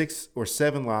 and 6 or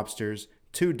 7 lobsters,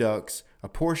 2 ducks, a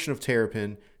portion of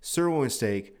terrapin, sirloin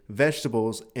steak,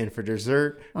 vegetables, and for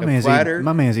dessert, my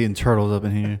man's eating turtles up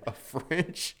in here. of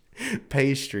French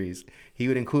pastries. He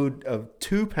would include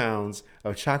 2 pounds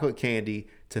of chocolate candy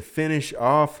to finish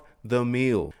off the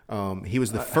meal. He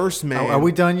was the first man. Are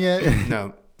we done yet?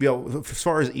 No. As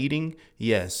far as eating,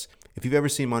 yes. If you've ever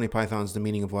seen Monty Python's The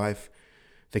Meaning of Life,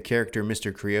 the character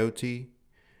Mr. Coyote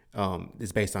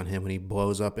is based on him when he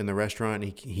blows up in the restaurant.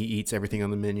 He eats everything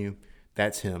on the menu.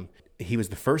 That's him. He was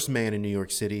the first man in New York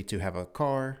City to have a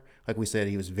car. Like we said,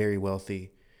 he was very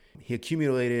wealthy. He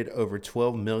accumulated over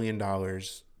 $12 million,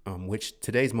 which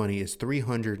today's money is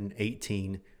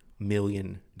 $318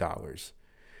 million.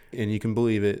 And you can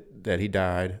believe it that he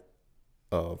died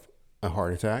of a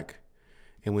heart attack.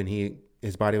 And when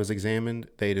his body was examined,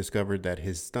 they discovered that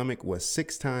his stomach was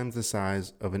 6 times the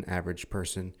size of an average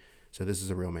person. So this is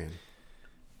a real man.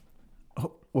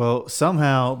 Well,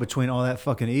 somehow between all that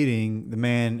fucking eating, the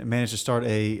man managed to start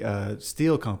a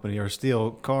steel company or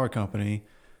steel car company.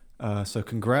 So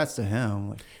congrats to him.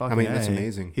 Like, I mean, that's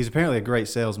amazing. He's apparently a great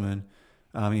salesman.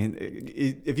 I mean,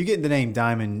 if you get the name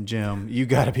Diamond Jim, you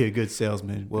got to be a good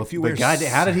salesman. Well, if you but wear God,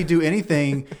 how did he do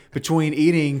anything between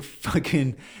eating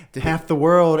fucking half the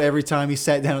world every time he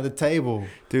sat down at the table?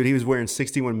 Dude, he was wearing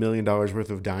 $61 million worth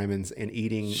of diamonds and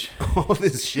eating all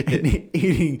this shit.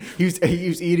 He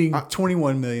was eating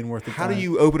 21 million worth of. How do diamonds.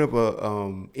 you open up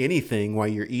a anything while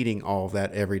you're eating all of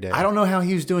that every day? I don't know how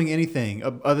he was doing anything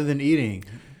other than eating.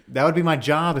 That would be my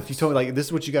job if you told me, like, this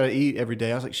is what you got to eat every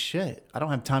day. I was like, shit, I don't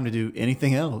have time to do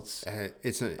anything else.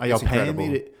 It's Are y'all paying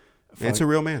me to? It's a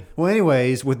real man. Well,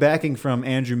 anyways, with backing from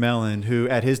Andrew Mellon, who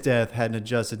at his death had an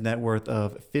adjusted net worth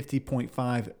of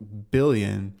 $50.5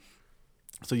 billion.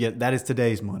 So yeah, that is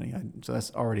today's money. So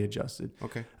that's already adjusted.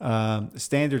 Okay.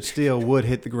 Standard Steel would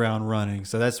hit the ground running.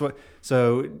 So that's what.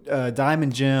 So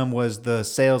Diamond Jim was the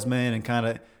salesman and kind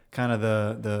of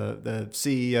the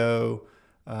CEO.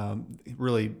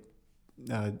 Really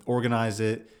organized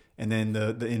it, and then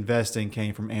the investing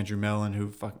came from Andrew Mellon,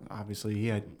 who obviously he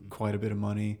had quite a bit of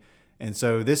money, and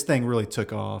so this thing really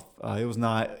took off. It's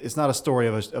not a story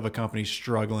of a company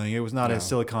struggling. It was not a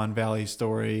Silicon Valley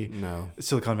story. No,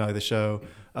 Silicon Valley the show.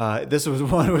 This was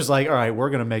one that was like, all right, we're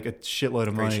gonna make a shitload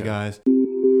of money, show. guys.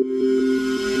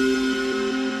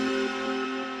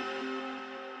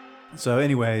 So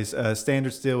anyways,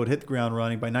 Standard Steel would hit the ground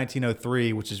running by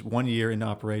 1903, which is 1 year in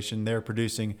operation. They're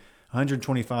producing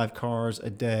 125 cars a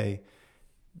day.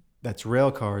 That's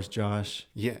rail cars, Josh,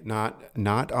 yeah, not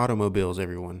automobiles,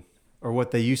 everyone. or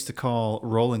what they used to call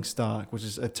rolling stock, which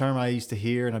is a term I used to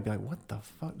hear, and I'd be like, "What the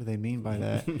fuck do they mean by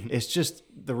that?" It's just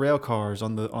the rail cars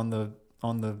on the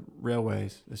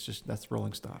railways. That's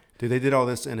rolling stock. Dude, they did all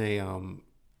this in a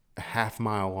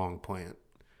half-mile long plant.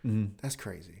 Mm-hmm. That's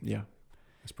crazy. Yeah.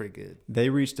 That's pretty good. They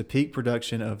reached a peak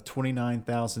production of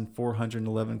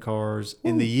 29,411 cars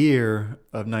in the year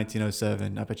of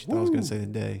 1907. I bet you thought I was going to say the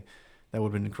day. That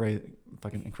would have been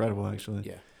fucking incredible, actually.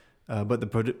 Yeah. But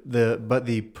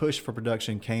the push for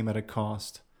production came at a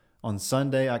cost. On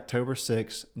Sunday, October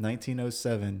 6,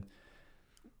 1907,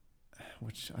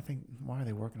 which I think, why are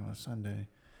they working on a Sunday?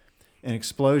 An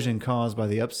explosion caused by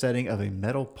the upsetting of a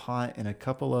metal pot in a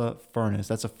couple of furnace.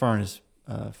 That's a furnace,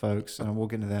 folks, and we'll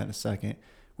get into that in a second,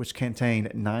 which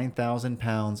contained 9,000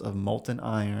 pounds of molten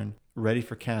iron ready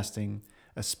for casting.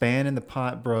 A span in the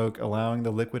pot broke, allowing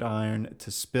the liquid iron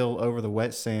to spill over the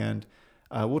wet sand.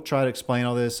 We'll try to explain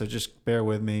all this, so just bear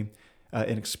with me.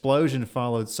 An explosion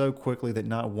followed so quickly that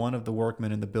not one of the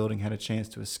workmen in the building had a chance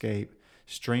to escape.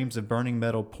 Streams of burning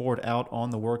metal poured out on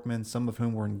the workmen, some of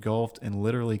whom were engulfed and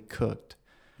literally cooked.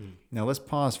 Now let's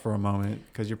pause for a moment,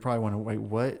 because you're probably wondering,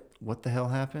 wait, what the hell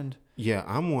happened? Yeah,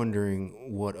 I'm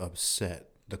wondering what upset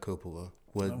the cupola.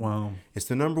 Wow. It's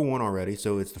the number one already,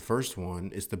 so it's the first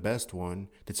one. It's the best one.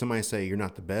 Did somebody say you're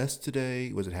not the best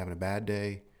today? Was it having a bad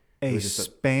day? A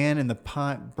span in the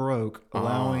pot broke,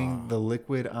 allowing the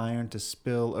liquid iron to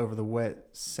spill over the wet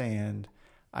sand.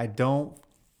 I don't.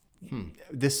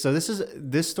 This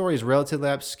story is relatively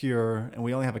obscure, and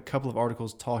we only have a couple of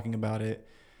articles talking about it,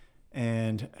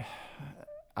 and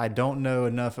I don't know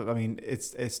enough.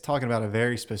 It's talking about a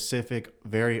very specific,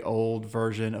 very old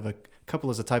version of a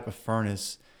couple is a type of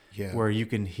furnace where you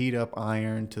can heat up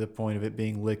iron to the point of it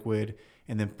being liquid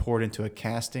and then pour it into a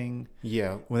casting.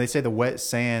 Yeah. When they say the wet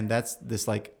sand, that's this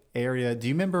like area. Do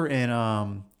you remember in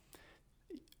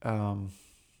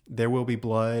There Will Be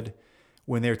Blood,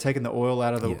 when they were taking the oil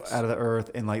out of the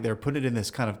earth and like they're putting it in this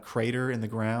kind of crater in the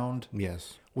ground?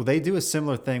 Yes. Well, they do a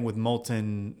similar thing with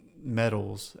molten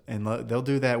metals, and they'll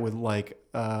do that with like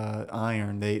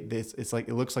iron. It's like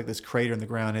it looks like this crater in the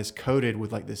ground is coated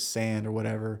with like this sand or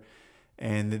whatever,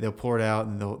 and they'll pour it out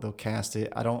and they'll cast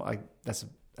it. That's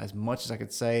as much as I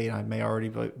could say. I may already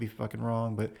be fucking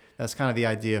wrong, but that's kind of the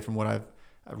idea from what I've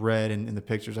read and in the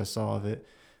pictures I saw of it.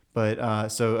 But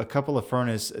so a couple of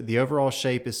furnace, the overall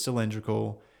shape is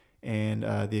cylindrical, and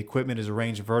the equipment is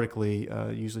arranged vertically,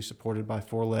 usually supported by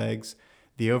 4 legs.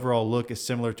 The overall look is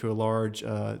similar to a large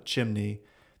chimney.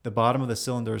 The bottom of the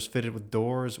cylinder is fitted with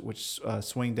doors, which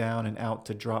swing down and out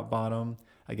to drop bottom.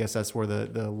 I guess that's where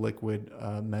the liquid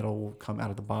metal will come out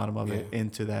of the bottom of it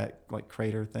into that like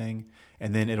crater thing,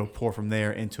 and then it'll pour from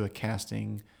there into a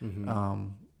casting,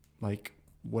 like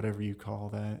whatever you call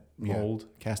that mold,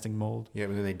 casting mold. Yeah,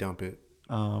 but then they dump it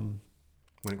when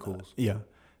it cools. Yeah,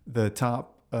 the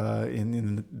top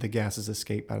and the gases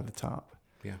escape out of the top.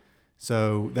 Yeah.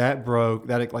 So that broke,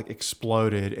 that like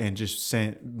exploded and just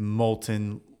sent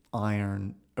molten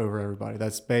iron over everybody.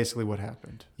 That's basically what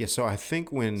happened. Yeah, so I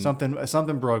think when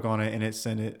something broke on it and it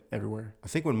sent it everywhere. I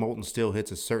think when molten steel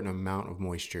hits a certain amount of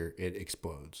moisture, it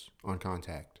explodes on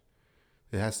contact.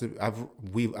 It has to.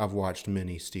 I've watched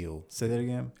many steel Say that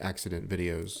again. accident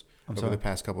videos over sorry? the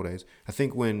past couple days. I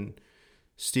think when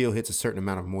steel hits a certain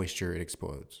amount of moisture, it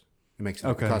explodes. It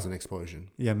causes an explosion.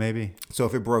 Yeah, maybe. So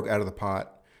if it broke out of the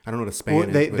pot, I don't know what a span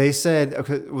Well, is. they said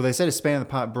a span in the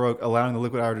pot broke, allowing the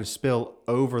liquid outer to spill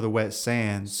over the wet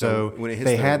sand. So when it hits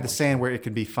they the- had the sand where it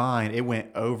could be fine. It went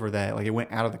over that, like it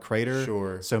went out of the crater.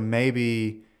 Sure. So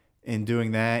maybe in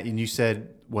doing that, and you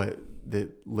said what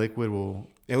the liquid will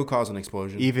It would cause an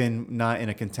explosion. even not in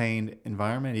a contained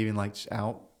environment, even like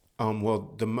out.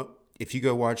 Well, if you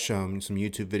go watch some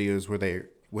YouTube videos where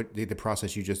the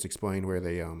process you just explained, where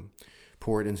they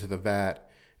pour it into the vat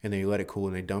and they let it cool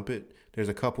and they dump it. There's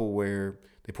a couple where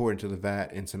they pour it into the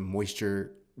vat and some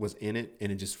moisture was in it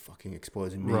and it just fucking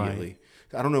explodes immediately.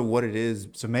 Right. I don't know what it is.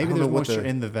 So maybe I don't there's know what moisture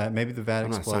in the vat. Maybe the vat I'm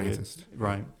not a exploded. scientist.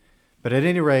 Right. But at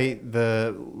any rate,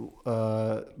 the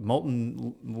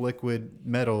molten liquid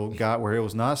metal got where it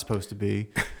was not supposed to be.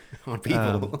 on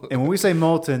people. And when we say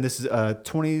molten, this is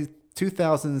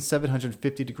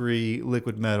 2,750 degree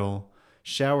liquid metal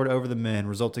showered over the men,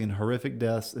 resulting in horrific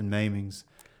deaths and maimings.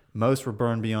 Most were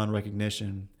burned beyond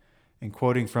recognition. And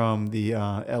quoting from the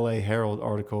LA Herald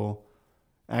article,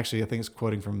 actually, I think it's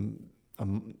quoting from a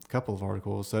couple of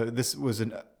articles. So this was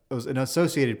an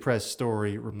Associated Press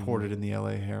story reported in the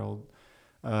LA Herald.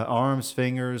 Arms,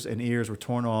 fingers, and ears were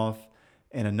torn off,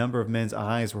 and a number of men's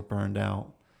eyes were burned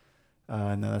out.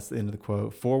 Now that's the end of the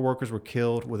quote. 4 workers were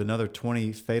killed, with another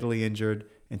 20 fatally injured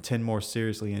and 10 more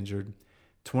seriously injured.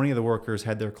 20 of the workers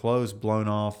had their clothes blown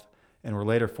off and were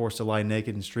later forced to lie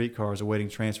naked in streetcars awaiting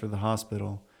transfer to the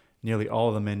hospital. Nearly all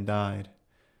of the men died.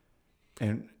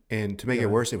 And to make it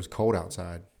worse, it was cold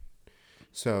outside.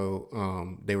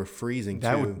 So they were freezing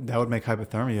too. That would make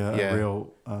hypothermia Yeah. a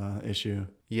real issue.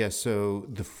 Yeah, so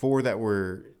the 4 that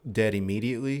were dead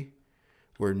immediately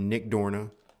were Nick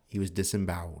Dorna. He was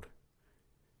disemboweled.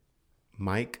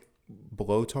 Mike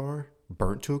Blotar,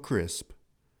 burnt to a crisp.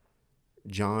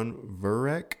 John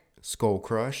Verek, skull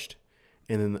crushed.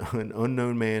 And then an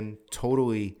unknown man,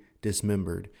 totally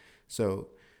dismembered. So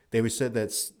they said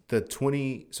that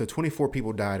 24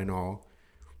 people died in all.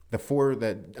 The 4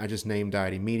 that I just named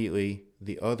died immediately.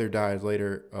 The other died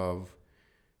later of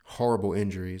horrible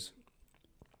injuries.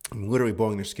 Literally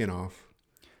blowing their skin off.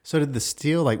 So did the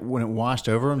steel, like when it washed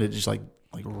over them, did it just like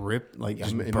rip, like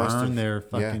just it must burn have. their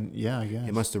fucking, I guess.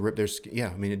 It must have ripped their skin. Yeah,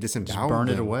 I mean, it just disemboweled burn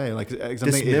it them. away. Like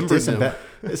Dismembered them.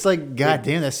 It's like,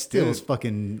 goddamn, that steel Dude. is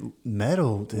fucking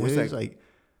metal, dude. What's that? It's like,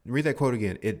 Read that quote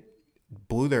again. It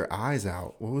blew their eyes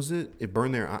out. What was it? It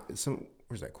burned their eyes.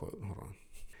 Where's that quote? Hold on.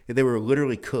 They were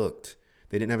literally cooked.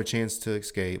 They didn't have a chance to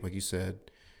escape, like you said.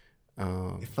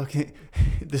 fucking,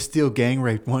 the steel gang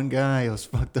raped one guy. It was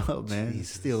fucked up, man.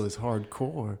 Steel is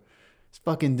hardcore. It's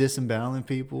fucking disemboweling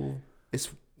people. It's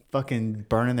Fucking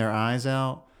burning their eyes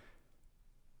out.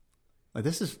 Like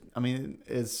this is, I mean,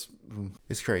 it's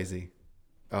crazy.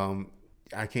 I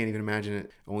can't even imagine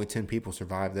it. Only 10 people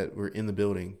survived that were in the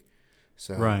building.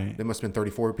 So Right. there must have been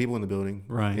 34 people in the building.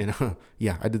 Right. And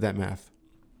yeah, I did that math.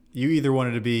 you either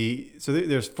wanted to be. So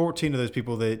there's 14 of those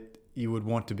people that you would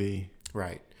want to be.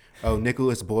 Right. Oh,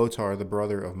 Nicholas Blotar, the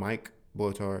brother of Mike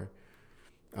Blotar,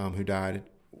 who died.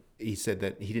 He said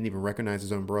that he didn't even recognize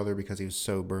his own brother because he was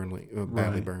so badly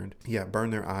Right. burned. Yeah, it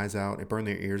burned their eyes out. It burned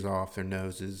their ears off, their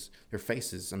noses, their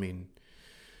faces. I mean,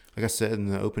 like I said in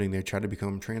the opening, they tried to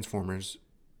become Transformers.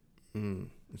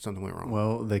 Something went wrong.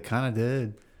 Well, they kind of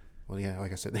did. Well, yeah,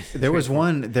 like I said, There was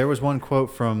one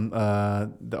quote from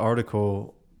the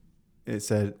article. It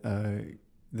said,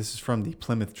 "This is from the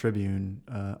Plymouth Tribune,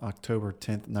 October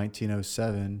 10th,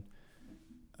 1907."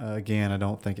 Again, I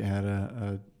don't think it had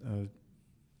a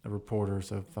reporter,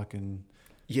 so fucking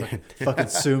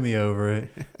sue me over it.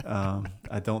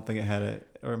 I don't think it had it,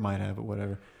 or it might have, but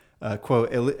whatever.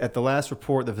 Quote, at the last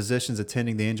report, the physicians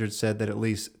attending the injured said that at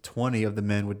least 20 of the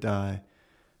men would die.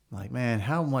 I'm like, man,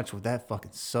 how much would that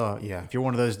fucking suck? Yeah. If you're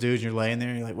one of those dudes and you're laying there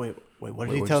and you're like, wait, what did Wait,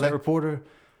 he what'd tell you that say? reporter?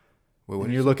 Wait, what And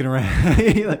did you're you looking around.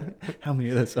 You're like, how many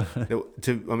of those?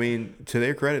 to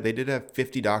their credit, they did have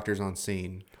 50 doctors on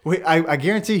scene. Wait, I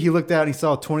guarantee he looked out and he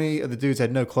saw 20 of the dudes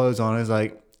had no clothes on. He was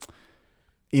like,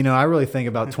 I really think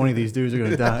about 20 of these dudes are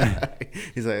going to die.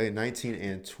 He's like, 19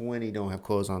 and 20 don't have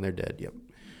clothes on. They're dead. Yep.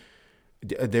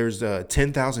 There's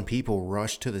 10,000 people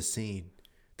rushed to the scene.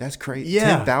 That's crazy.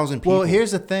 Yeah. 10,000 people. Well,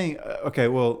 here's the thing. Okay,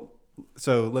 well,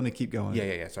 so let me keep going.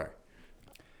 Yeah. Sorry.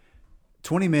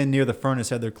 20 men near the furnace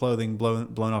had their clothing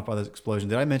blown off by this explosion.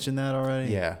 Did I mention that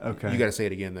already? Yeah. Okay. You got to say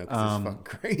it again, though, because it's fucking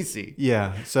crazy.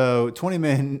 Yeah. So 20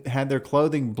 men had their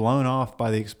clothing blown off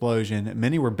by the explosion.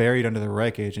 Many were buried under the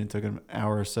wreckage, and it took an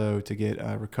hour or so to get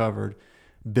recovered.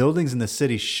 Buildings in the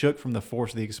city shook from the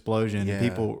force of the explosion. Yeah.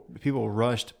 People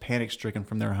rushed, panic-stricken,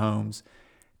 from their homes.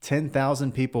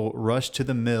 10,000 people rushed to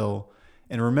the mill.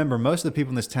 And remember, most of the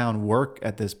people in this town work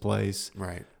at this place.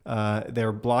 Right.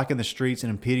 They're blocking the streets and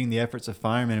impeding the efforts of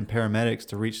firemen and paramedics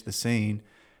to reach the scene.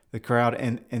 The crowd,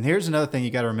 and here's another thing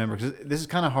you got to remember, because this is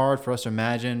kind of hard for us to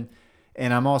imagine.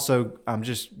 And I'm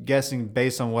just guessing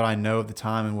based on what I know of the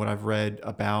time and what I've read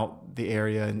about the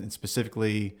area and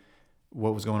specifically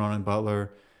what was going on in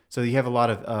Butler. So you have a lot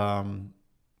of,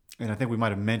 and I think we might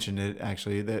have mentioned it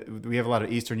actually, that we have a lot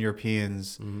of Eastern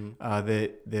Europeans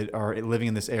that are living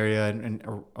in this area, and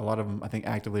a lot of them I think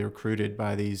actively recruited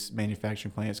by these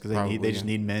manufacturing plants because they just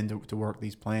need men to work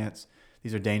these plants.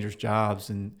 These are dangerous jobs,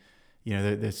 and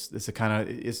it's a kind of,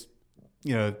 it's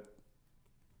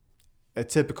a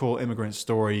typical immigrant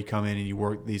story. You come in and you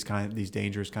work these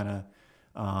dangerous kind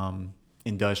of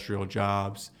industrial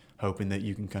jobs, hoping that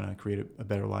you can kind of create a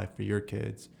better life for your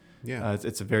kids. Yeah,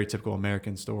 it's a very typical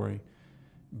American story.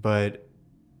 But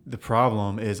the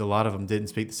problem is a lot of them didn't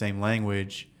speak the same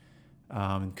language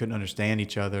and couldn't understand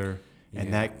each other,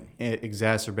 and that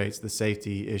exacerbates the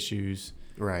safety issues.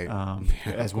 Right.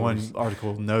 As one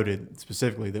article noted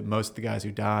specifically, that most of the guys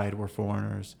who died were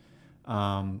foreigners,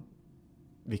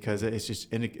 because it's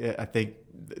just, I think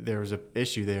there's an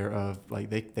issue there of like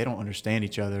they don't understand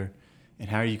each other, and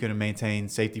how are you going to maintain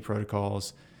safety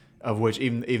protocols, of which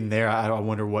even there I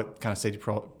wonder what kind of safety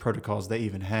protocols they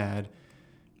even had.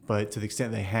 But to the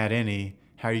extent they had any,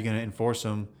 how are you going to enforce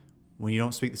them when you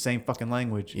don't speak the same fucking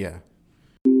language? Yeah.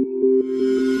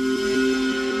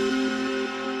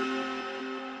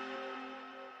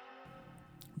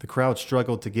 The crowd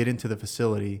struggled to get into the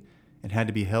facility and had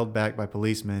to be held back by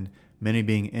policemen, many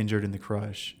being injured in the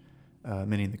crush.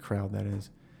 Many in the crowd, that is.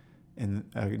 And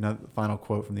another final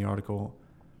quote from the article: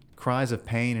 cries of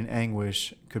pain and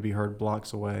anguish could be heard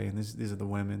blocks away. And these are the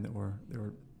women that were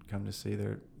come to see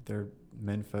their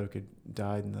menfolk had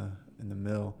died in the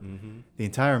mill. Mm-hmm. The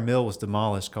entire mill was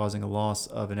demolished, causing a loss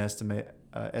of an estimated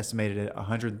at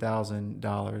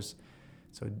 $100,000.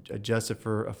 So adjusted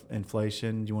for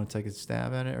inflation, do you want to take a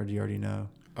stab at it, or do you already know?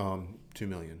 $2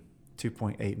 million.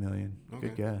 $2.8 million. Okay.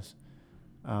 Good guess.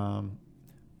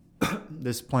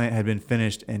 This plant had been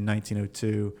finished in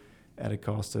 1902 at a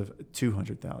cost of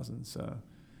 $200,000. So,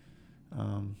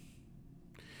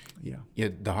 yeah. Yeah,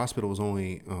 the hospital was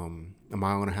only a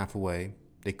mile and a half away.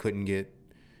 They couldn't get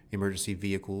emergency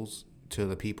vehicles to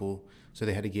the people, so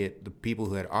they had to get the people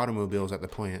who had automobiles at the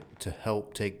plant to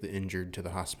help take the injured to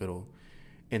the hospital.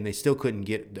 And they still couldn't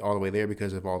get all the way there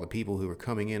because of all the people who were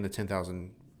coming in, the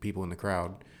 10,000 people in the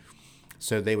crowd.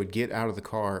 So they would get out of the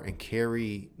car and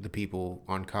carry the people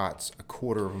on cots a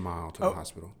quarter of a mile to the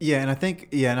hospital. Yeah, and I think,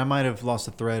 and I might have lost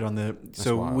a thread on the. That's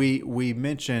so wild. we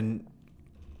mentioned.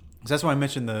 That's why I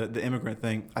mentioned the immigrant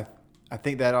thing. I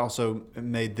think that also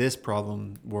made this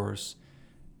problem worse,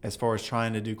 as far as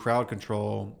trying to do crowd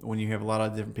control when you have a lot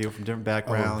of different people from different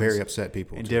backgrounds, very upset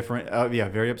people, and too. different.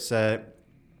 Very upset,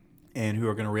 and who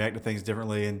are going to react to things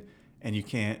differently, and you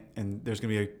can't, and there's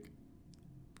going to be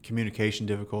communication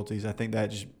difficulties. I think that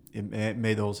just it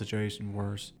made the whole situation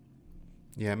worse.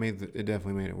 Yeah, it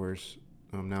definitely made it worse.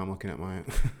 Now I'm looking at my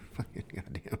fucking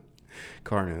goddamn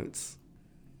car notes.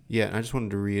 Yeah, and I just wanted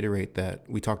to reiterate that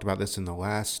we talked about this in the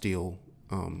last steel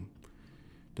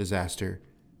disaster.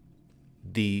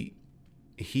 The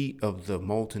heat of the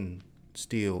molten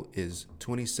steel is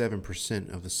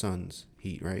 27% of the sun's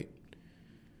heat, right?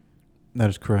 That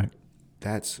is correct.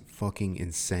 That's fucking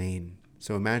insane.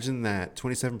 So imagine that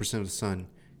 27% of the sun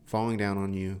falling down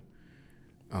on you.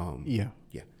 Yeah.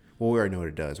 Well, we already know what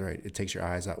it does, right? It takes your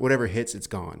eyes out. Whatever hits, it's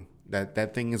gone.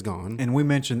 That thing is gone. And we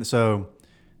mentioned, so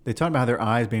they talked about how their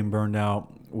eyes being burned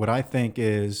out. What I think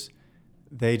is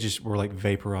they just were like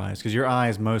vaporized, because your eye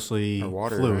is mostly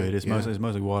water, fluid. right? It's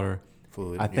mostly water.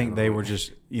 Fluid. I think they were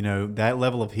just, that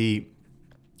level of heat,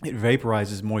 it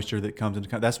vaporizes moisture that comes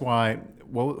into. That's why.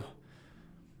 Well,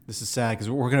 this is sad because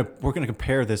we're gonna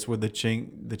compare this with the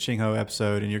Ching Ho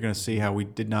episode, and you're gonna see how we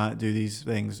did not do these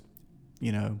things,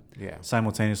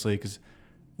 simultaneously. Because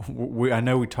I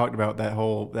know we talked about that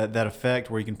whole that effect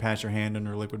where you can pass your hand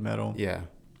under liquid metal. Yeah.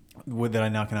 With that, I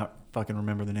now cannot fucking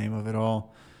remember the name of it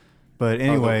all. But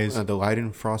anyways, the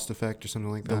Leidenfrost effect or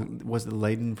something like that. Was it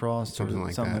Leidenfrost? Something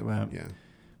like that. Yeah.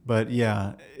 But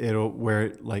yeah, it'll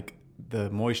where like the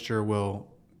moisture will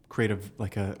create a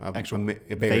actual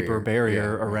vapor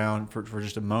barrier around for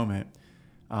just a moment,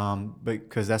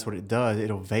 because that's what it does.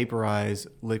 It'll vaporize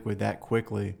liquid that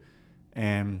quickly,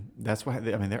 and that's why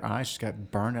their eyes just got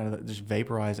burned out of just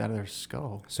vaporized out of their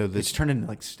skull. So it's turned into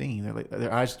like steam. They're like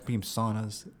their eyes just became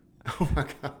saunas. Oh my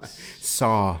god,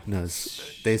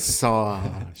 saunas. They saw.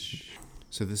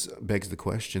 So this begs the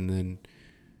question: then,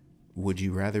 would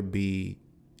you rather be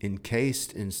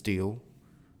encased in steel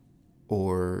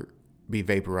or be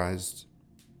vaporized.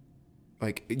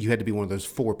 Like, you had to be one of those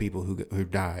 4 people who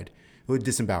died. Who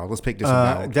disemboweled. Let's pick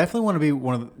disemboweled. Definitely want to be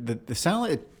one of the sound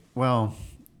like. Well,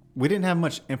 we didn't have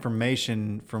much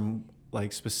information from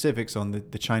like specifics on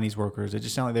the Chinese workers. It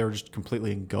just sounded like they were just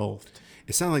completely engulfed.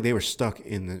 It sounded like they were stuck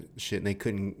in the shit and they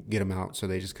couldn't get them out, so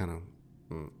they just kind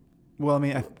of. Well, I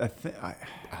mean,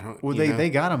 I don't. Well, you know, they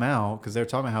got them out because they're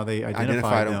talking about how they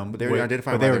identified them. but they were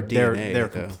identified by their DNA. They're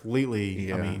though. completely.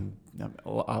 Yeah. I mean,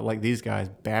 like these guys,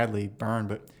 badly burned.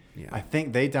 But Yeah. I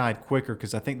think they died quicker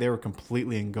because I think they were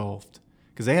completely engulfed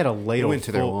because they had a ladle. It went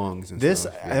to their full- lungs and this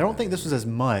stuff. I don't think this was as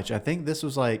much. I think this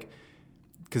was like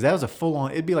because that was a full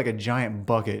on. It'd be like a giant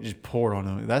bucket just poured on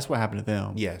them. That's what happened to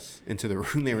them. Yes, into the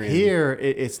room they were in. Here,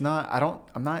 it's not.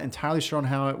 I'm not entirely sure on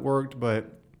how it worked,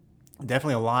 but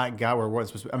definitely a lot got where it was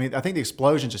supposed to. I mean, I think the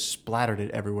explosion just splattered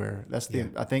it everywhere. That's the. Yeah.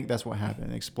 I think that's what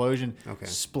happened. The explosion Okay.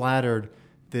 splattered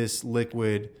this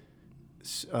liquid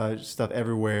stuff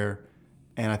everywhere,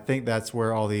 and I think that's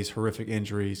where all these horrific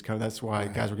injuries come. That's why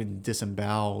guys were getting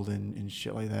disemboweled and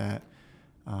shit like that.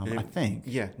 I think.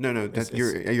 Yeah, no,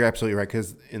 you're absolutely right.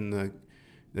 Because in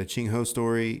the Ching Ho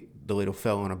story, the ladle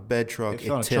fell on a bed truck. It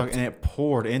fell on a tipped, truck and it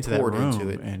poured into that room into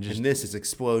it, and just this is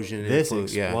explosion. this flew.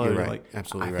 exploded. Yeah, you're right. Like,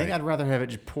 Absolutely I think right. I'd rather have it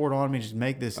just poured on me, just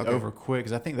make this Okay. over quick.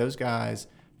 Because I think those guys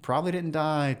probably didn't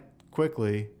die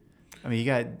quickly. I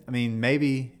mean,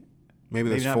 maybe Maybe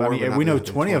there's not. 4. I mean, but we not know more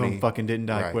than 20 of them fucking didn't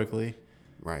die Right. quickly.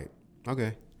 Right.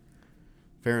 Okay.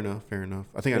 Fair enough.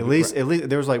 I think At least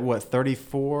there was like what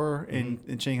 34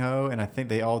 in Ching Ho, and I think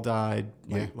they all died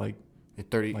like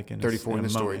 30, like in a- 34 in in a the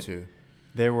story moment. too.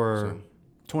 there were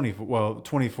So-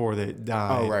 24 that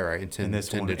died. Oh, right. And 10, in this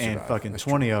 10 one, did and survive. fucking That's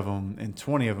 20 of them, and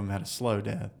 20 of them had a slow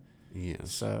death.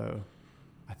 Yes. So,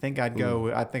 I think I'd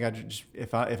go. I think I'd just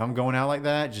if I'm going out like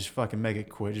that, just fucking make it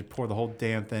quick. Just pour the whole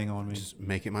damn thing on me. Just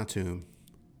make it my tomb.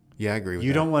 Yeah, I agree with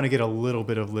You that. don't want to get a little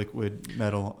bit of liquid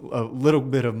metal, a little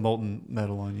bit of molten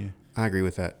metal on you. I agree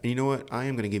with that. And you know what? I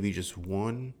am going to give you just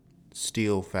one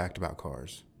steel fact about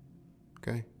cars.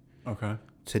 Okay? Okay.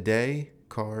 Today,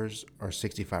 cars are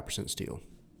 65% steel.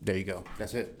 There you go.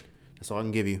 That's it. That's all I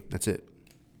can give you. That's it.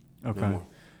 Okay. No more.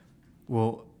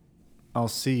 Well, I'll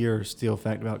see your steel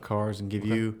fact about cars and give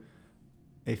you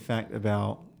a fact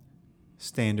about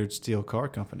Standard Steel Car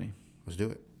Company. Let's do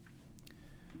it.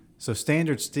 So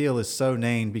Standard Steel is so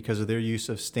named because of their use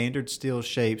of standard steel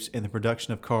shapes in the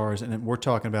production of cars, and we're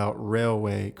talking about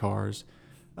railway cars.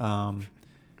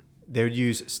 They would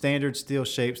use standard steel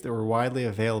shapes that were widely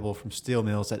available from steel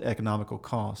mills at economical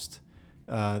cost.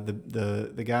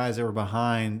 The guys that were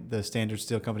behind the Standard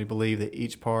Steel Company believed that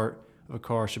each part of a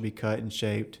car should be cut and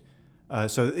shaped.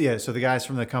 So the guys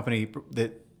from the company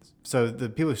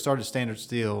the people who started Standard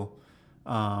Steel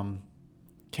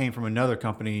came from another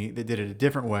company that did it a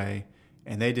different way,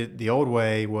 and they did the old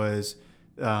way was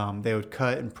they would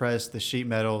cut and press the sheet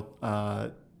metal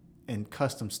and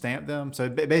custom stamp them. So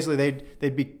basically,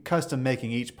 they'd be custom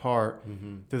making each part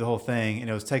through the whole thing, and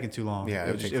it was taking too long. Yeah,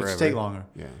 it would take just forever. take longer.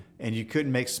 Yeah. And you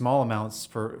couldn't make small amounts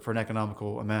for an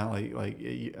economical amount,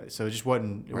 so it just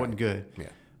wasn't good.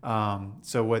 Yeah.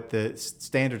 So what the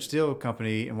Standard Steel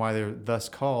Company and why they're thus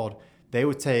called, they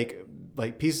would take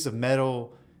like pieces of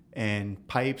metal and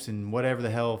pipes and whatever the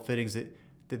hell fittings that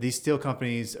these steel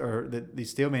companies or that these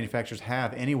steel manufacturers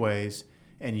have anyways,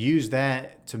 and use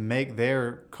that to make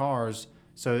their cars.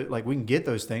 So like we can get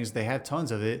those things, they have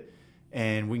tons of it,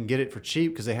 and we can get it for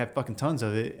cheap because they have fucking tons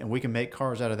of it, and we can make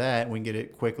cars out of that, and we can get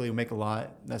it quickly, we make a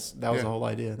lot. That was Yeah. the whole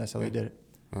idea. That's how they did it.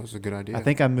 That was a good idea. I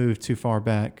think I moved too far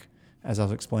back as I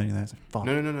was explaining that. Fuck.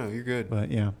 No. You're good.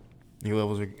 But yeah. Your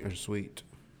levels are sweet.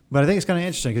 But I think it's kind of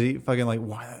interesting because he fucking like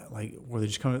why like were they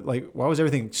just coming like why was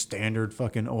everything standard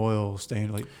fucking oil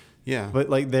standard like Yeah. but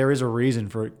like there is a reason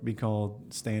for it to be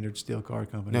called Standard Steel Car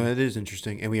Company. No, that is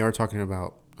interesting. And we are talking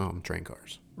about train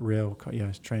cars.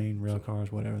 Train, rail cars,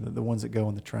 whatever the ones that go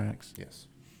on the tracks. Yes.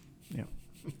 Yeah.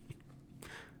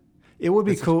 It would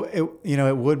be cool. It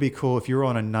would be cool if you were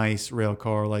on a nice rail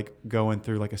car, like going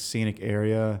through like a scenic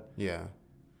area. Yeah.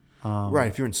 Right.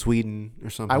 If you're in Sweden or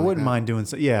something. I like wouldn't that. mind doing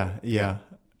so. Yeah. don't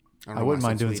I know wouldn't why I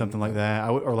mind said doing Sweden, something like but- that.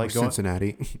 Or like Or going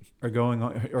Cincinnati.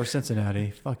 or Cincinnati.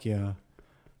 Fuck yeah.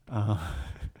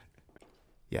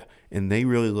 Yeah, and they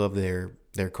really love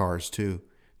their cars too.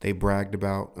 They bragged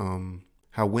about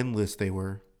how windless they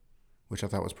were, which I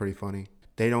thought was pretty funny.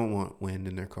 They don't want wind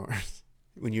in their cars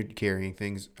when you're carrying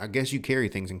things. I guess you carry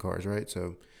things in cars, right?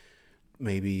 So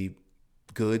maybe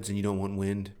goods, and you don't want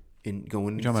wind in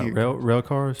going. You talking into about rail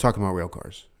cars? Talking about rail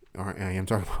cars. All right, I am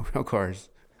talking about rail cars.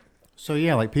 So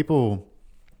yeah, like people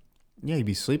Yeah, you'd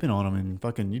be sleeping on them and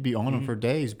fucking, you'd be on them for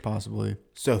days possibly.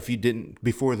 So if you didn't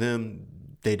before them,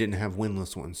 they didn't have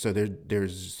windlass ones. So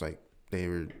there's just like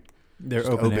they're Just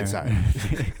open air. side.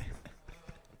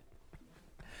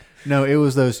 No, it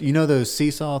was those, those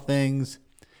seesaw things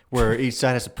where each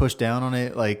side has to push down on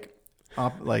it, like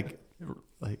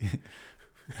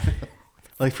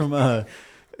from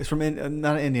it's from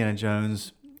not Indiana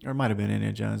Jones, or it might have been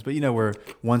Indiana Jones, but where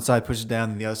one side pushes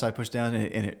down and the other side pushes down,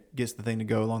 and it gets the thing to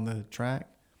go along the track.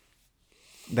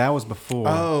 That was before.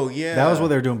 Oh yeah, that was what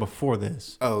they were doing before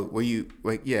this. Oh, where you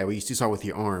seesaw with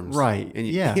your arms, Right? And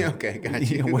yeah. Okay, got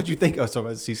you. What'd you think I was talking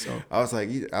about seesaw? I was like,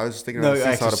 I was thinking No, about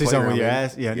seesaw actually, to play seesaw around with your with.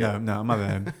 ass. Yeah, no, my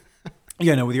bad.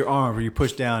 Yeah, no, with your arm where you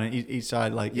push down and each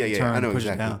side like Yeah, turn I know and push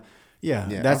exactly. it down. Yeah,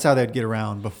 Yeah. that's how they'd get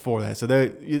around before that. So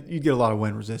you get a lot of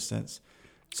wind resistance.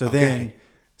 So Okay. then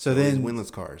Those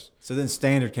windlass cars. so then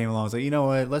standard came along. It's like, you know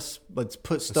what? Let's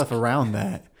put stuff around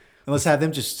that, and let's have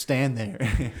them just stand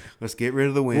there. Let's get rid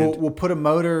of the wind. We'll put a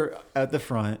motor at the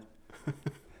front.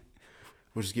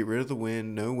 We'll just get rid of the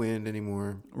wind. No wind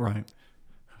anymore. Right.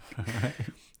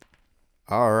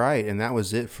 All right, and that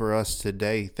was it for us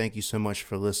today. Thank you so much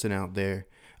for listening out there.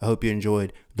 I hope you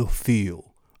enjoyed the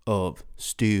feel of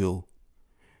steel.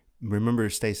 Remember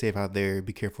to stay safe out there.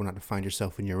 Be careful not to find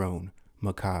yourself in your own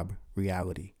macabre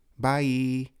reality.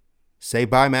 Bye. Say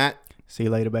bye, Matt. See you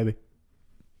later, baby.